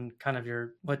upon kind of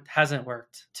what hasn't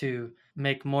worked to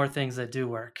make more things that do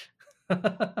work.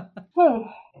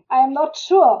 I'm not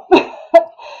sure.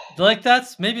 Like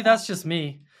maybe that's just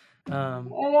me. Because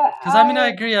I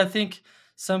agree. I think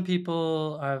some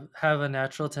people have a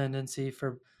natural tendency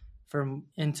for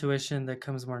intuition that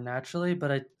comes more naturally,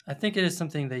 but I think it is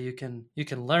something that you can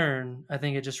learn. I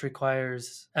think it just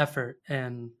requires effort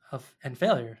and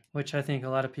failure, which I think a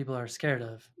lot of people are scared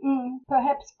of.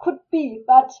 Perhaps could be,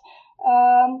 but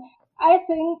I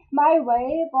think my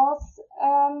way was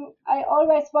I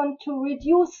always want to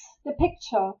reduce the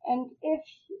picture, and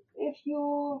if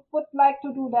you would like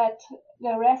to do that,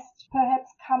 the rest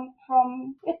perhaps come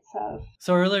from itself.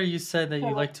 So earlier you said that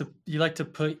you like to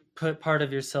put part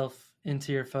of yourself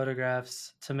into your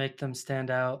photographs to make them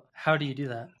stand out. How do you do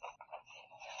that?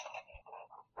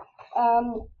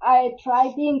 I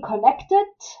try being connected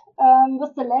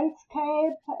with the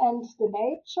landscape and the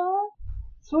nature.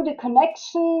 Through the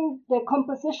connection, the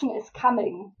composition is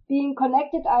coming. Being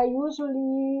connected, I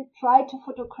usually try to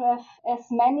photograph as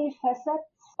many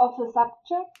facets of the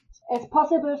subject as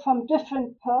possible from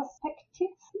different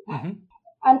perspectives,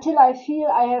 until I feel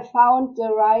I have found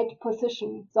the right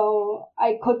position. So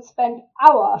I could spend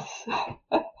hours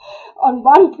on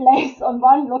one place, on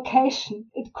one location.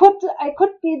 I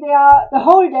could be there the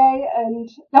whole day and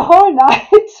the whole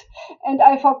night, and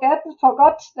I forgot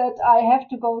that I have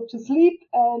to go to sleep,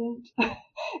 and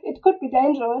it could be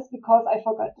dangerous because I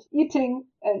forgot eating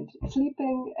and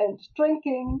sleeping and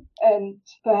drinking, and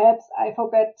perhaps I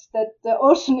forget that the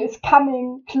ocean is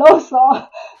coming closer.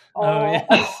 Oh,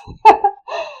 yes.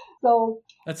 So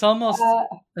it's almost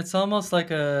It's almost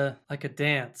like a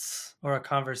dance or a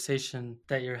conversation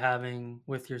that you're having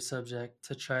with your subject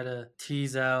to try to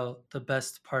tease out the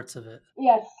best parts of it.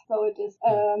 Yes, so it is.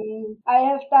 Yeah. I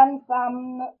have done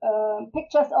some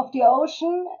pictures of the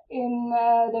ocean in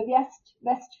the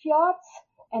West Fjords,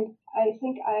 and I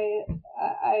think I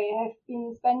have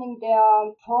been spending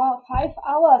there 4 or 5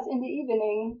 hours in the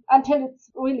evening until it's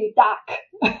really dark.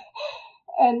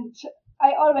 And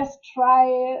I always try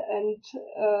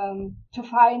to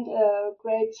find a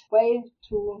great way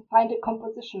to find a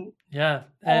composition. Yeah.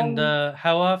 And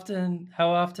how often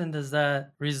does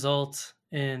that result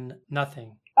in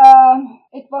nothing?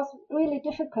 It was really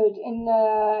difficult in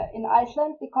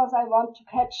Iceland because I want to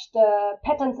catch the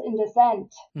patterns in the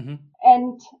sand, Mm-hmm.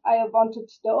 and I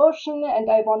wanted the ocean, and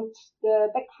I want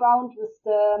the background with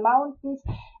the mountains,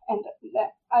 and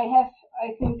I have,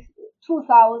 I think,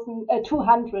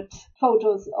 200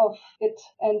 photos of it,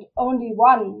 and only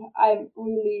one I'm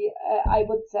really, I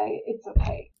would say it's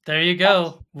okay. There you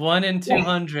go. 1 in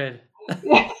 200.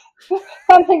 Yes,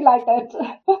 something like that.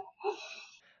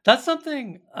 That's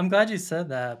something, I'm glad you said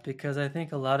that, because I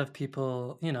think a lot of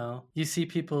people, you see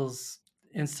people's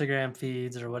Instagram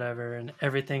feeds or whatever, and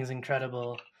everything's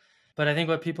incredible. But I think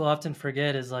what people often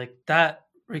forget is like that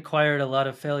required a lot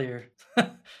of failure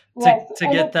Yes, to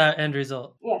get that end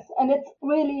result. Yes, and it's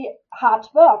really hard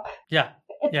work. Yeah.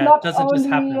 It's Yeah, not it doesn't just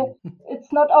happen.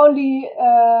 It's not only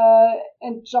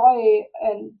enjoy,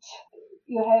 and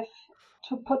you have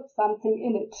to put something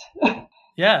in it.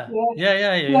 Yeah. You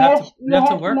You have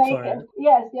to work make for it.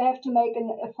 Yes, you have to make an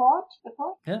effort.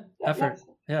 Yeah. Effort.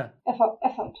 Yes. Yeah.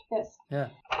 Effort. Yes. Yeah.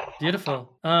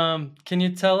 Beautiful. Can you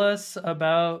tell us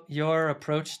about your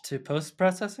approach to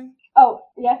post-processing? Oh,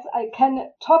 yes, I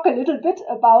can talk a little bit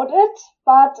about it,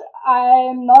 but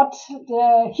I'm not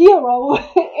the hero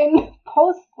in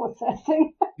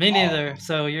post-processing. Me neither.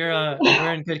 So we're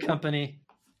in good company.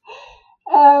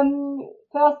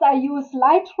 First, I use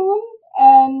Lightroom,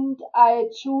 and I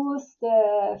choose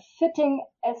the fitting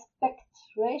aspect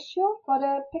ratio for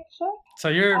the picture.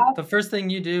 So the first thing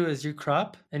you do is you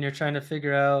crop, and you're trying to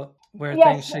figure out where Yes,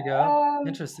 things should go.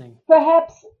 Interesting.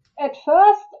 Perhaps at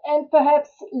first, and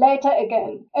perhaps later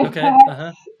again, and Okay.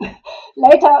 perhaps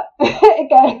later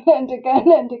again and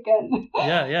again and again.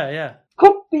 Yeah.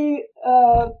 Could be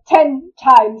 10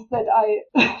 times that I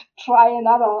try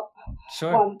another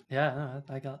Sure. one. Yeah,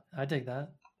 I dig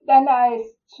that. Then I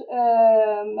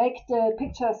make the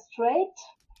picture straight.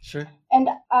 Sure. And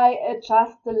I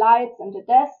adjust the lights and the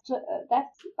depth,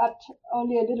 but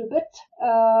only a little bit.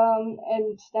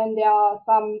 And then there are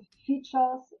some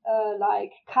features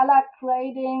like color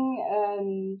grading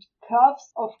and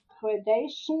curves of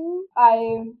gradation.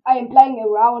 I am playing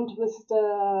around with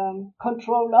the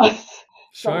controllers.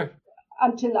 Sure. So,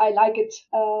 until I like it.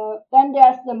 Then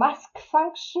there's the mask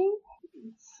function.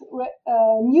 It's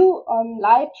new on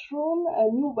Lightroom, a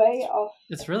new way of...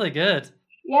 It's really good.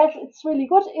 Yes, it's really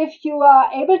good if you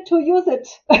are able to use it.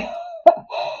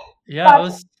 Yeah,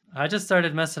 I just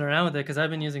started messing around with it because I've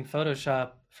been using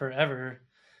Photoshop forever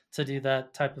to do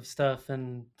that type of stuff,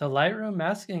 and the Lightroom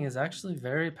masking is actually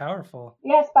very powerful.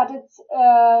 Yes, but it's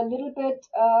a little bit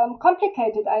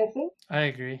complicated, I think. I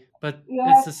agree, but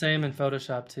it's the same in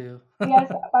Photoshop too.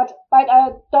 Yes, but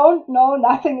I don't know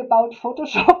nothing about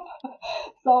Photoshop,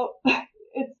 so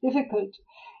it's difficult.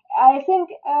 I think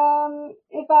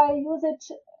if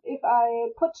I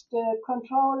put the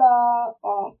controller,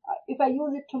 or if I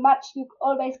use it too much, you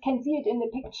always can see it in the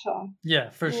picture. Yeah,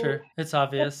 for sure. It's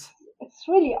obvious. It's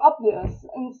really obvious.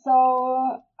 And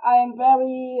so I'm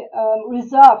very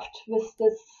reserved with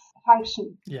this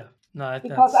function. Yeah. No,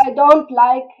 because I don't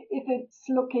like if it's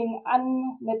looking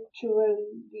unnatural.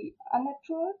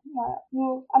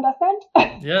 You understand?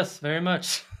 Yes, very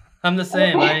much. I'm the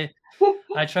same.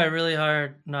 I try really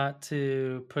hard not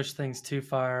to push things too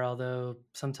far, although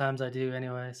sometimes I do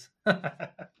anyways.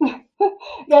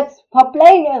 Yes, for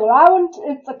playing around,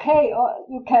 it's okay. Or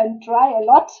you can try a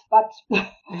lot, but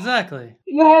exactly,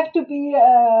 you have to be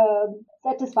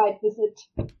satisfied with it.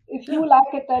 If you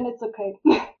like it, then it's okay.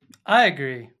 I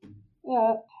agree.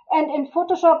 Yeah. And in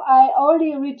Photoshop, I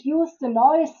only reduce the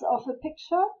noise of a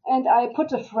picture, and I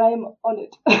put a frame on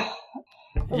it.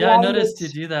 Yeah, I noticed you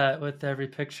do that with every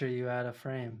picture. You add a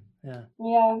frame. Yeah.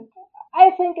 Yeah. I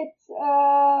think it's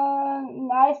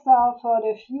nicer for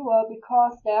the viewer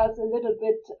because there's a little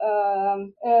bit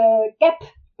gap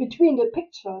between the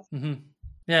pictures. Mm-hmm.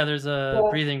 Yeah, there's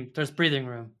breathing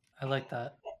room. I like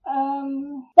that.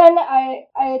 Then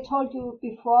I told you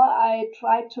before I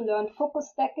tried to learn focus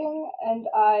stacking, and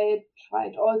I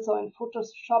tried also in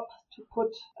Photoshop to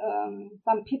put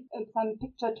some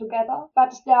picture together,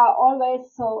 but there are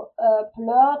always so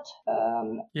blurred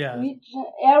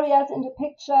areas in the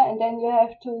picture, and then you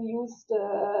have to use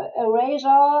the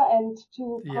eraser and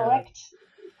to correct.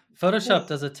 Photoshop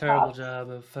does a terrible job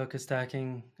of focus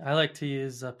stacking. I like to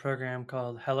use a program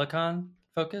called Helicon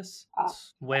Focus.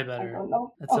 It's way better. I don't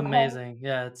know. It's amazing.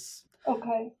 Yeah, it's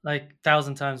like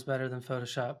 1,000 times better than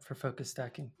Photoshop for focus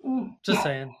stacking. Just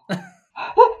saying.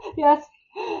 Yes,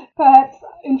 perhaps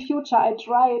in future I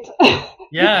try it.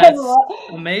 Yeah,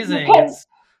 it's amazing.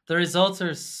 The results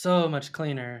are so much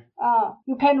cleaner.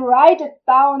 You can write it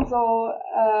down so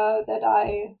that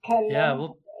I can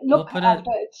look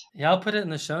after it. Yeah, I'll put it in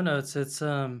the show notes. It's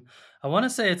I want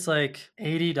to say it's like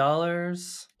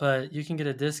 $80, but you can get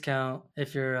a discount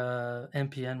if you're a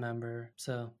MPN member.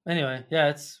 So anyway, yeah,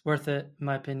 it's worth it in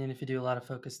my opinion if you do a lot of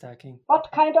focus stacking.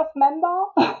 What kind of member?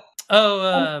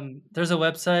 There's a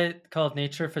website called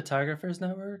Nature Photographers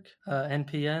Network,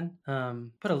 NPN.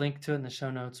 Put a link to it in the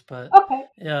show notes, but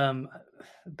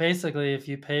basically if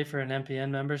you pay for an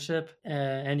NPN membership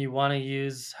and you want to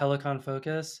use Helicon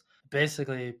Focus,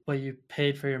 basically what you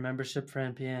paid for your membership for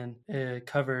NPN, it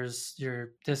covers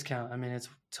your discount. I mean, it's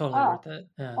totally worth it.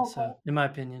 Yeah, so in my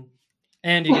opinion.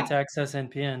 And you get to access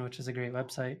NPN, which is a great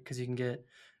website because you can get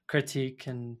critique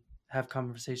and have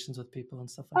conversations with people and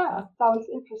stuff like that. Sounds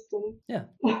interesting. Yeah,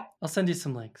 I'll send you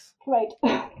some links. Great.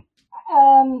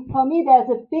 For me, there's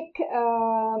a big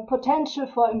potential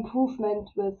for improvement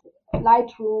with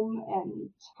Lightroom and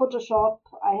Photoshop.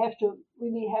 I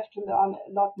really have to learn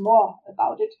a lot more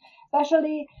about it,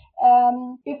 especially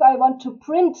if I want to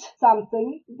print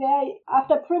something.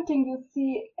 After printing, you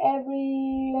see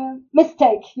every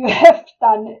mistake you have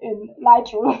done in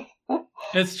Lightroom.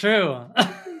 It's true.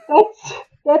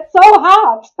 That's so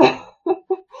hard.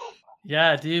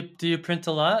 Yeah. Do you print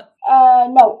a lot?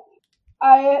 No.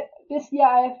 This year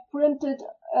I have printed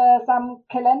some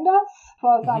calendars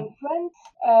for some friends,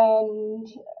 and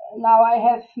now I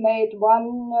have made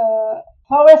one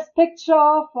forest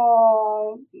picture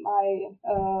for my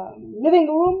living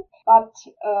room, but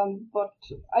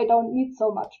I don't need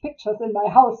so much pictures in my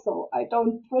house, so I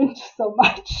don't print so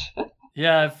much.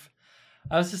 Yeah,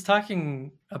 I was just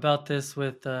talking about this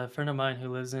with a friend of mine who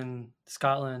lives in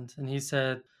Scotland, and he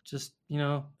said just,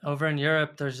 over in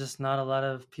Europe, there's just not a lot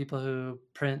of people who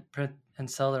print and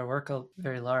sell their work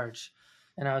very large.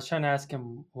 And I was trying to ask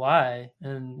him why.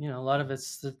 And, a lot of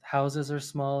it's the houses are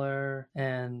smaller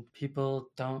and people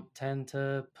don't tend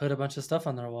to put a bunch of stuff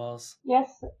on their walls. Yes,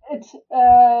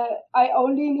 I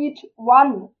only need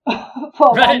one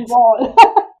for one wall.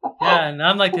 Yeah, and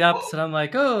I'm like the opposite. I'm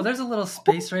like, oh, there's a little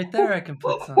space right there. I can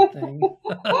put something.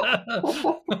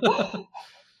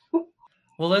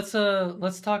 Well,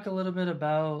 let's talk a little bit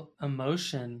about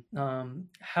emotion.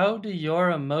 How do your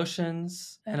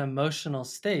emotions and emotional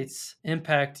states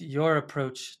impact your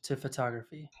approach to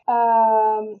photography?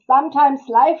 Sometimes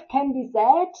life can be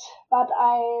sad, but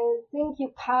I think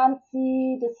you can't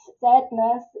see the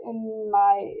sadness in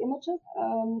my images.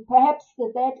 Perhaps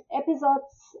the sad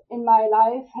episodes in my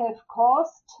life have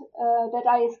caused that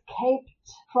I escaped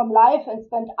from life and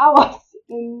spent hours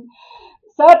in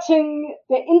searching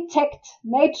the intact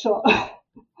nature.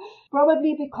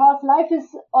 Probably because life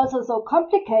is also so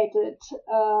complicated,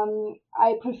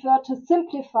 I prefer to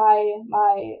simplify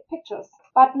my pictures.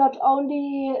 But not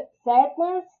only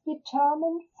sadness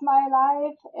determines my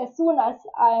life. As soon as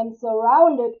I am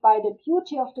surrounded by the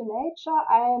beauty of the nature,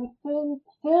 I am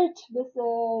filled with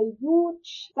a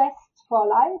huge zest for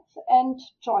life and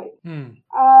joy.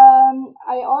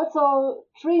 I also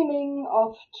dreaming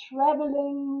of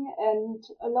traveling, and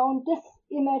alone this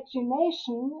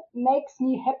imagination makes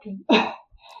me happy.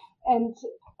 And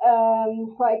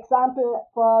for example,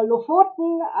 for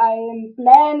Lofoten, I'm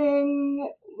planning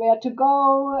where to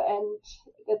go, and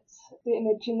it's the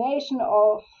imagination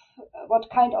of what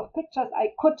kind of pictures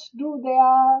I could do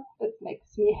there. That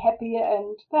makes me happy,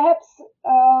 and perhaps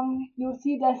you'll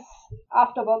see this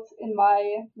afterwards in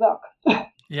my work.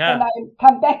 Yeah. When I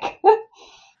come back.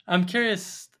 I'm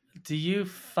curious, do you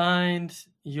find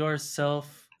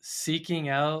yourself seeking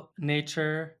out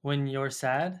nature when you're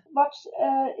sad? What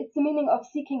it's the meaning of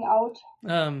seeking out?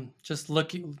 Just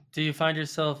looking. Do you find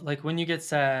yourself like when you get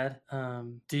sad?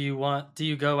 Do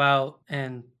you go out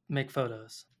and make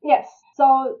photos? Yes.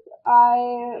 So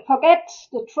I forget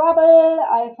the trouble.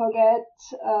 I forget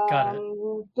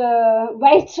the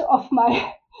weight of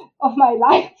my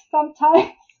life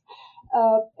sometimes.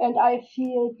 And I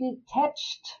feel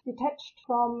detached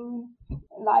from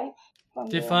life.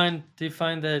 Do you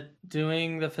find that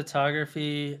doing the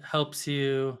photography helps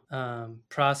you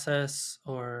process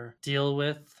or deal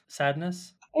with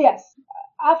sadness? Yes.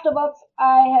 Afterwards,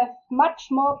 I have much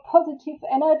more positive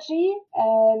energy,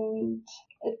 and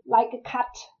it's like a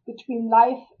cut between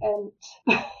life and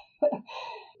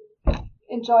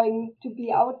enjoying to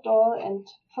be outdoor and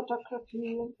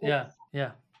photography. Yeah.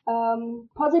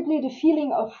 Possibly the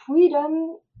feeling of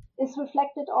freedom is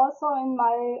reflected also in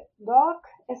my work,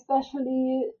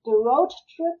 especially the road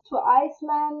trip to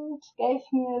Iceland gave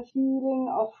me a feeling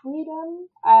of freedom.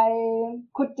 I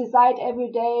could decide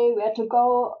every day where to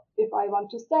go, if I want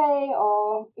to stay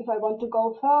or if I want to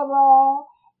go further,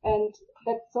 and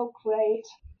that's so great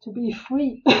to be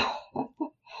free.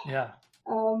 Yeah.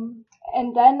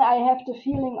 And then I have the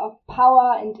feeling of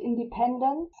power and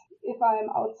independence if I'm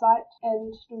outside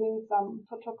and doing some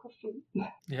photography.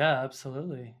 Yeah,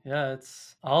 absolutely. Yeah,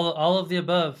 it's all of the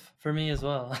above for me as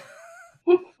well.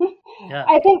 Yeah.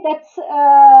 I think that's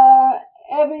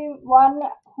everyone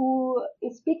who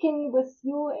is speaking with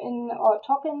you or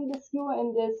talking with you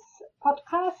in this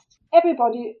podcast.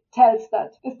 Everybody is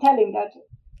telling that.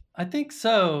 I think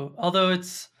so. Although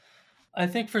I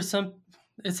think for some,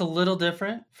 it's a little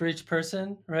different for each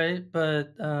person, right?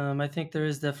 But I think there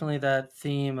is definitely that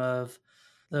theme of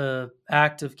the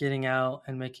act of getting out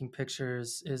and making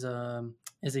pictures is a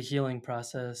healing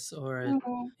process, or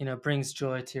it brings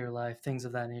joy to your life, things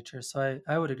of that nature. So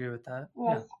I would agree with that.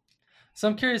 Yes. Yeah. So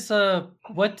I'm curious,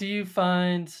 what do you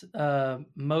find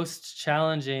most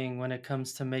challenging when it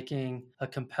comes to making a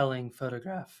compelling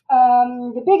photograph?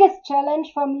 The biggest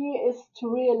challenge for me is to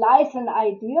realize an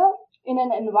idea in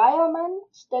an environment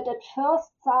that at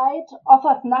first sight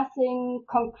offers nothing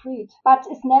concrete, but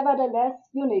is nevertheless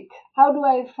unique. How do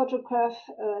I photograph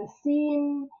a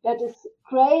scene that is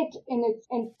great in its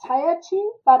entirety,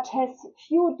 but has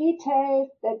few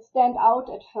details that stand out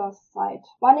at first sight?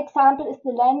 One example is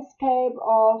the landscape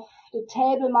of the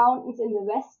Table Mountains in the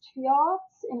West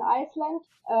Fjords in Iceland,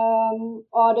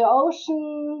 or the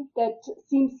ocean that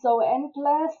seems so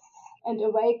endless and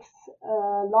awakes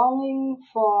longing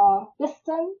for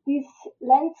distance. These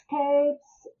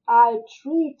landscapes are a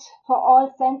treat for all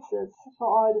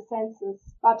the senses.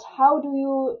 But how do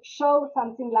you show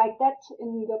something like that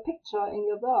in your picture, in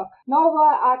your work?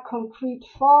 Nowhere are concrete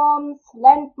forms,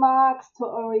 landmarks to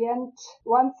orient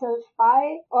oneself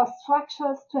by, or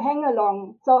structures to hang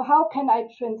along. So how can I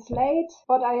translate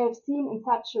what I have seen in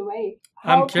such a way?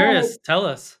 I'm curious. Tell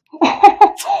us.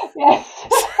 Yes.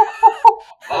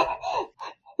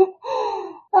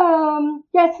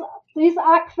 Yes, these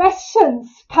are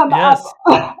questions come up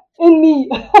in me.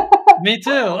 Me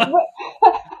too.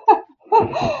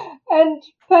 And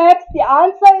perhaps the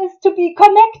answer is to be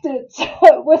connected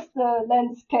with the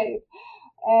landscape.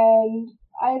 And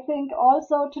I think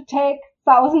also to take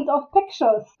thousands of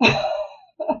pictures.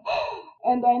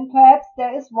 And then perhaps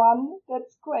there is one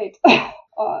that's great.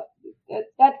 Or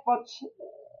that what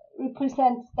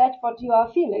represents that what you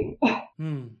are feeling.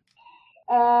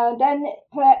 Then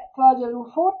for the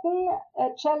Lofoten,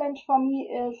 a challenge for me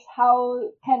is how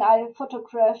can I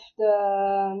photograph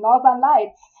the northern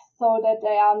lights so that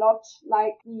they are not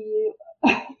like the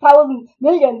thousands,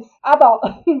 millions other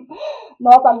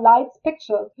northern lights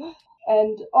pictures.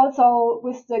 And also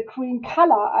with the green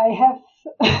color, I have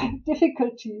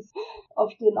difficulties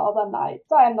of the northern lights.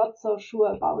 So I'm not so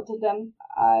sure about them.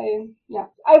 I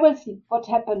will see what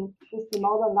happens with the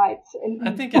northern lights.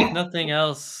 I think if nothing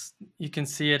else, you can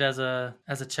see it as a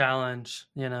challenge,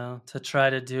 to try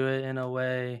to do it in a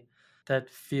way that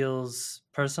feels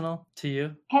personal to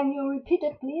you. Can you repeat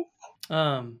it, please?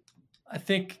 I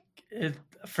think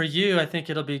for you, I think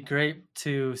it'll be great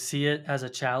to see it as a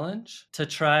challenge, to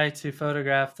try to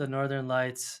photograph the northern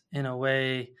lights in a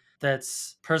way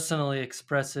that's personally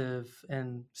expressive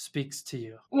and speaks to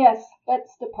you. Yes,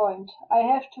 that's the point. I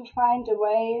have to find a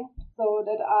way so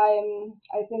that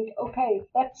I think, okay,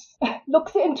 that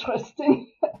looks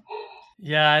interesting.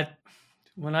 Yeah,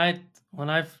 when I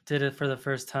did it for the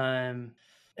first time,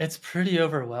 it's pretty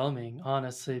overwhelming,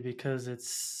 honestly, because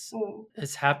it's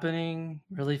happening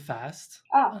really fast.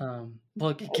 Well,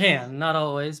 it can, not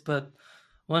always, but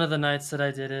one of the nights that I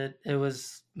did it, it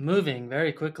was moving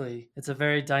very quickly. It's a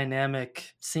very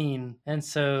dynamic scene. And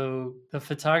so the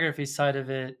photography side of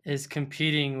it is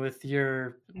competing with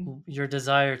your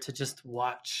desire to just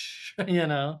watch,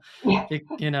 and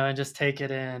just take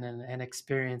it in and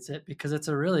experience it, because it's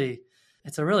a really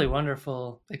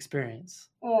wonderful experience.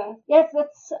 Yes,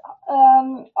 that's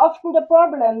often the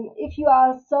problem. If you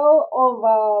are so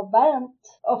overwhelmed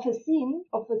of a scene,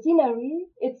 of a scenery,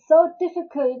 it's so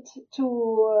difficult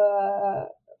to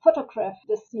photograph photograph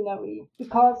the scenery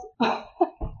because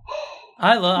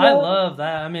I love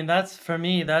that. I mean, that's for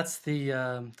me. That's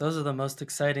the those are the most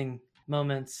exciting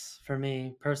moments for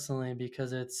me personally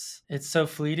because it's so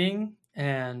fleeting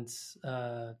and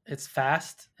it's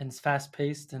fast and it's fast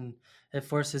paced and it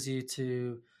forces you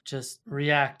to just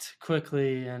react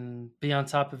quickly and be on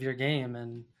top of your game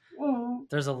and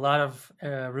there's a lot of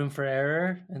room for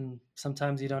error and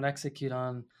sometimes you don't execute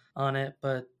on it,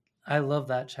 but I love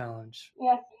that challenge.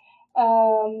 Yes.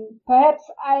 Perhaps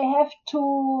I have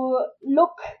to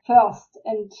look first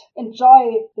and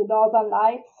enjoy the Northern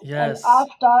Lights. Yes. And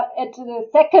after, at the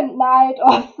second night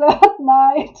or third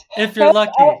night, if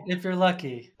you're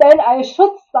lucky, then I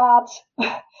should start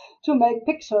to make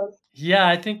pictures. Yeah,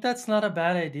 I think that's not a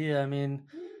bad idea. I mean,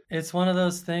 it's one of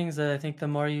those things that I think the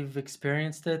more you've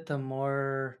experienced it, the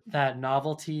more that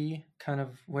novelty kind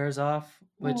of wears off,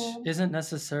 which isn't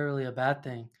necessarily a bad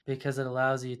thing because it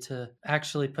allows you to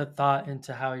actually put thought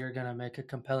into how you're going to make a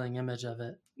compelling image of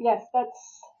it. Yes,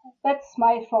 that's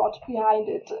my thought behind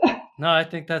it. No, I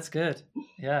think that's good.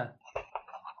 Yeah.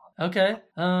 Okay.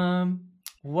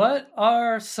 What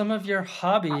are some of your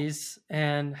hobbies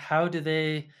and how do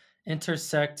they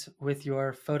intersect with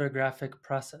your photographic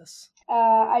process?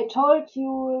 I told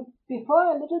you before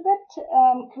a little bit,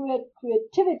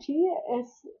 creativity is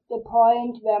the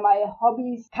point where my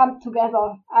hobbies come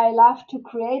together. I love to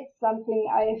create something.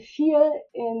 I feel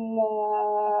in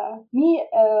me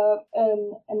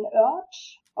an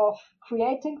urge of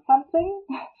creating something.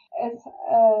 As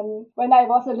when I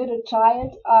was a little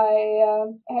child,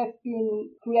 I have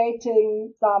been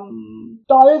creating some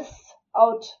dolls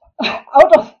out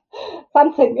of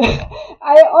something.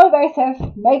 I always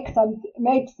have made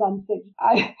something.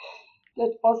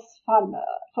 That was fun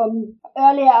for me.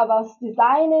 Earlier I was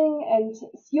designing and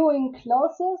sewing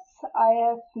clothes. I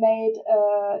have made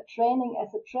training as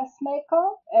a dressmaker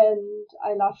and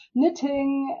I love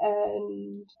knitting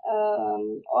and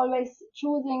always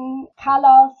choosing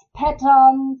colors,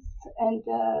 patterns and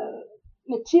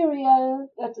material.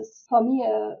 That is for me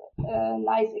a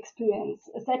nice experience,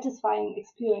 a satisfying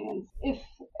experience. If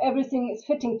everything is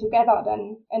fitting together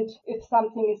then, and if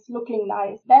something is looking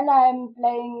nice. Then I'm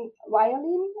playing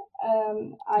violin.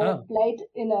 I played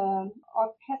in an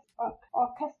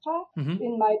orchestra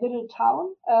in my little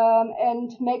town.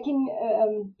 And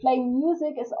playing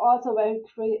music is also very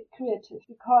creative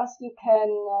because you can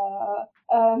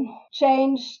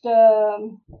change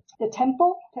the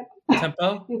tempo.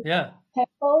 Tempo? Yeah.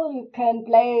 Tempo. You can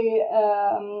play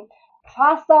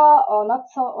faster or not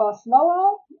so or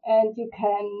slower, and you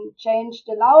can change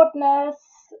the loudness.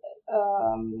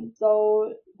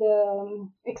 So the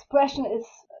expression is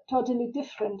totally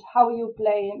different how you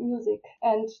play music,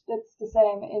 and that's the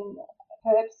same in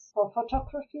perhaps for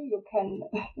photography. You can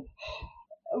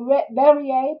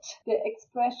variate the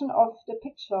expression of the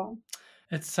picture.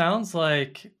 It sounds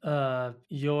like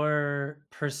your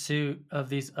pursuit of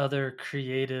these other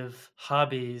creative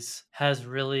hobbies has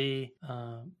really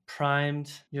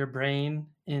primed your brain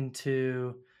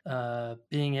into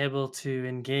being able to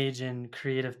engage in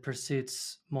creative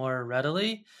pursuits more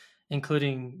readily,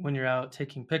 including when you're out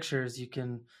taking pictures. You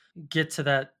can get to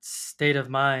that state of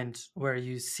mind where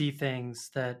you see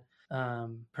things that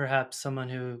perhaps someone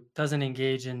who doesn't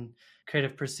engage in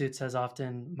creative pursuits as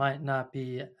often might not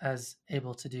be as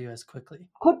able to do as quickly.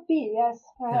 Could be, yes.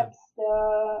 Perhaps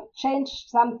changed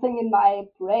something in my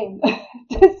brain.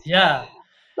 Yeah.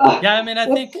 Yeah, I mean,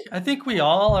 I think we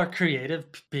all are creative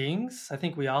beings. I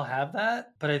think we all have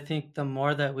that, but I think the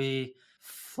more that we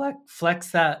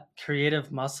flex that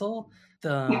creative muscle,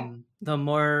 the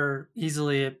more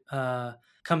easily it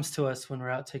comes to us when we're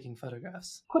out taking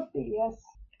photographs. Could be, yes.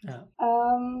 Yeah.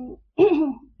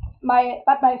 My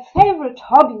favorite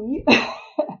hobby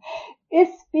is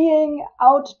being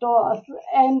outdoors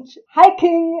and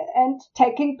hiking and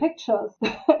taking pictures.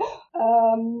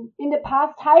 In the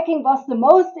past, hiking was the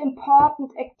most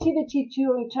important activity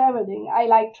during traveling. I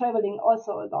like traveling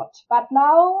also a lot. But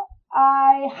now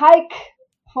I hike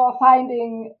for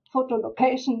finding photo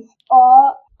locations,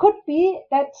 or could be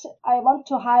that I want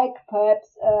to hike, perhaps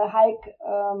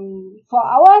 4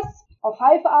 hours or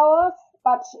 5 hours,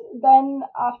 but then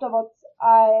afterwards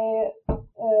I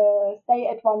stay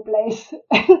at one place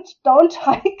and don't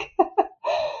hike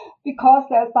because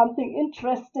there's something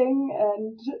interesting,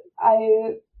 and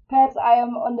perhaps I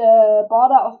am on the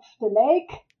border of the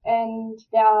lake and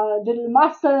there are little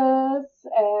mussels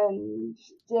and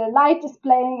the light is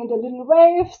playing in the little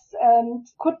waves, and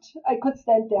I could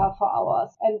stand there for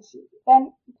hours, and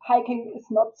then hiking is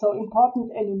not so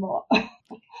important anymore.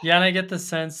 Yeah, and I get the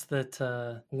sense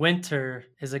that winter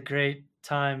is a great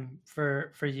time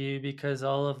for you because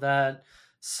all of that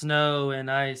snow and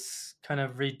ice kind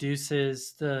of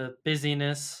reduces the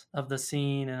busyness of the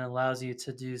scene and allows you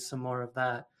to do some more of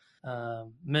that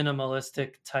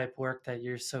minimalistic type work that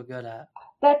you're so good at.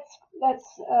 That's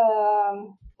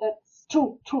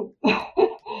true.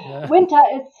 Yeah. Winter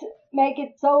is make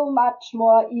it so much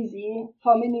more easy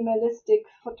for minimalistic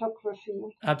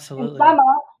photography. Absolutely.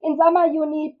 In summer you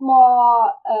need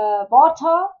more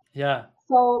water. Yeah.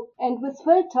 So, and with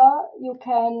filter, you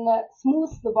can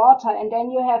smooth the water, and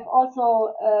then you have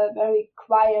also a very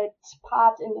quiet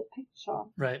part in the picture.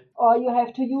 Right. Or you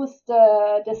have to use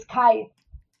the sky.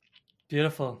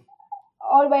 Beautiful.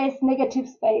 Always negative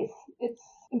space. It's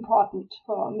important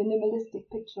for minimalistic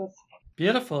pictures.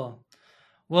 Beautiful.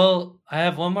 Well, I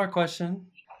have one more question.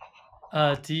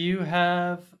 Do you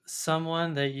have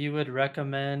someone that you would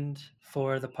recommend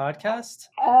for the podcast?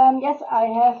 Yes, I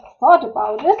have thought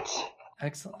about it.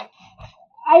 Excellent.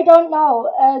 I don't know.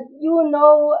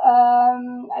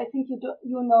 I think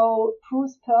you know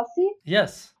Bruce Percy.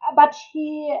 Yes. But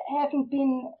he haven't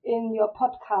been in your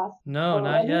podcast. No,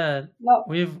 already. Not yet. No.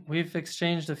 We've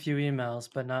exchanged a few emails,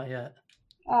 but not yet.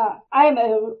 I'm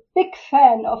a big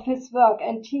fan of his work,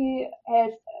 and he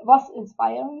has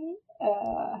inspired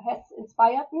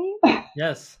me.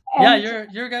 Yes. And yeah,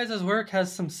 your guys' work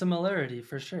has some similarity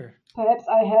for sure. Perhaps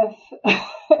I have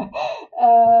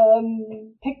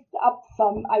picked up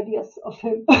some ideas of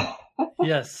him.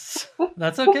 Yes.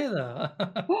 That's okay though.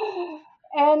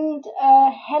 And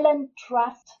Helen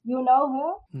Trust, you know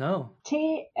her? No.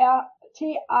 Trust.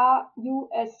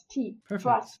 Perfect.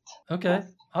 Trust. Okay.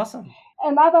 Trust. Awesome.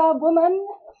 Another woman,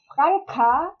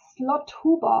 Franka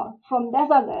Slothuber from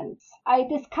Netherlands. I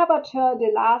discovered her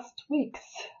the last weeks.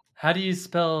 How do you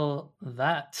spell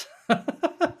that?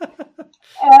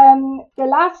 The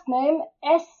last name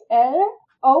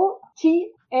Slothuber.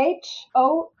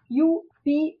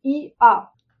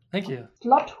 Thank you.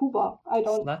 Slothuber.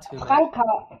 Slothuber. Franka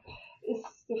is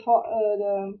the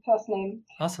first name.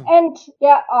 Awesome. And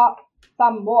there are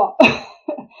some more.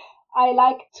 I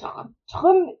like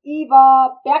Trym Ivar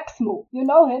Bergsmo. You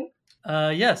know him?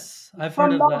 Yes, I've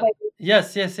From heard of Norway. that.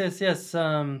 Yes.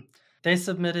 They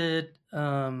submitted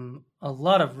a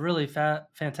lot of really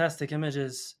fantastic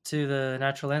images to the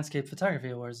Natural Landscape Photography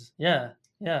Awards. Yeah.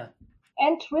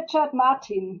 And Richard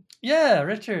Martin. Yeah,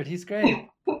 Richard, he's great.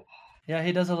 Yeah,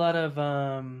 he does a lot of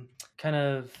kind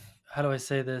of, how do I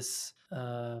say this,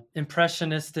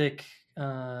 impressionistic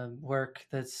work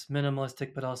that's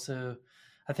minimalistic, but also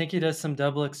I think he does some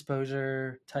double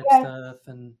exposure type stuff.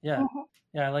 And yeah,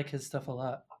 I like his stuff a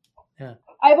lot. Yeah.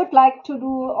 I would like to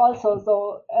do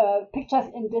also pictures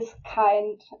in this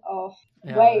kind of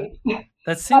way.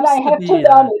 That seems but I have to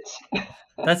learn it.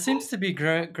 That seems to be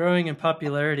growing in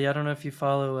popularity. I don't know if you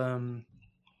follow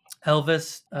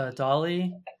Elvis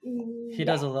Dolly. He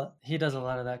does a lot. He does a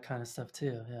lot of that kind of stuff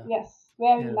too. Yeah. Yes,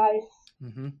 very nice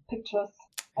pictures.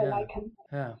 I like him.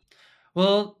 Yeah.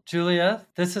 Well, Julia,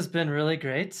 this has been really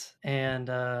great,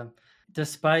 and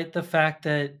despite the fact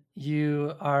that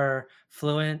you are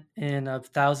fluent in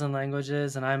 1,000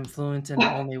 languages and I'm fluent in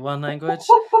only one language,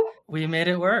 we made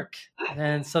it work.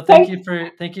 And so thank you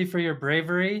for your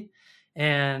bravery,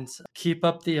 and keep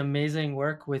up the amazing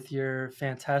work with your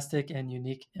fantastic and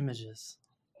unique images.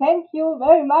 Thank you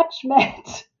very much,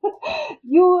 Matt.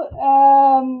 You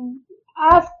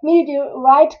asked me the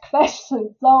right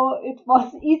question, so it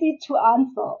was easy to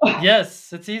answer.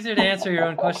 Yes, it's easier to answer your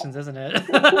own questions, isn't it?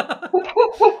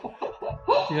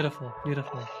 Beautiful.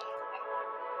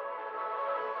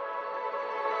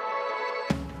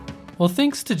 Well,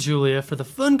 thanks to Julia for the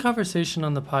fun conversation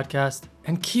on the podcast,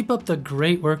 and keep up the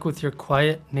great work with your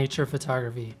quiet nature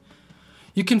photography.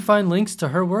 You can find links to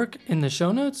her work in the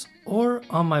show notes or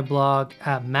on my blog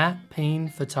at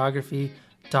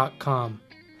mattpaynephotography.com.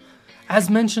 As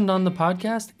mentioned on the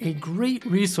podcast, a great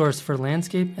resource for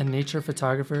landscape and nature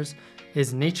photographers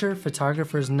is Nature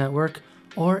Photographers Network,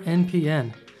 or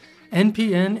NPN.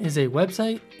 NPN is a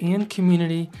website and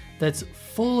community that's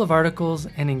full of articles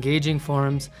and engaging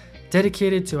forums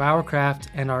dedicated to our craft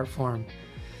and art form.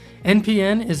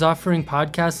 NPN is offering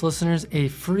podcast listeners a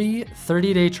free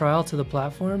 30-day trial to the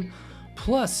platform,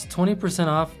 plus 20%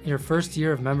 off your first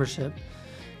year of membership.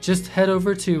 Just head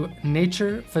over to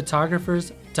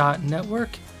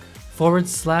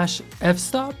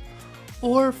naturephotographers.network/fstop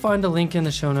or find a link in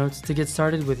the show notes to get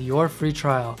started with your free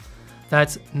trial.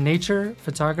 That's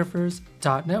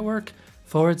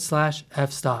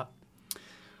naturephotographers.network/fstop.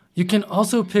 You can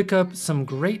also pick up some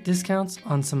great discounts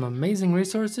on some amazing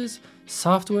resources,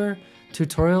 software,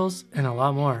 tutorials, and a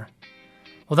lot more.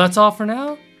 Well, that's all for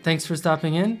now. Thanks for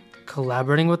stopping in,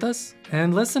 collaborating with us,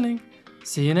 and listening.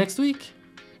 See you next week.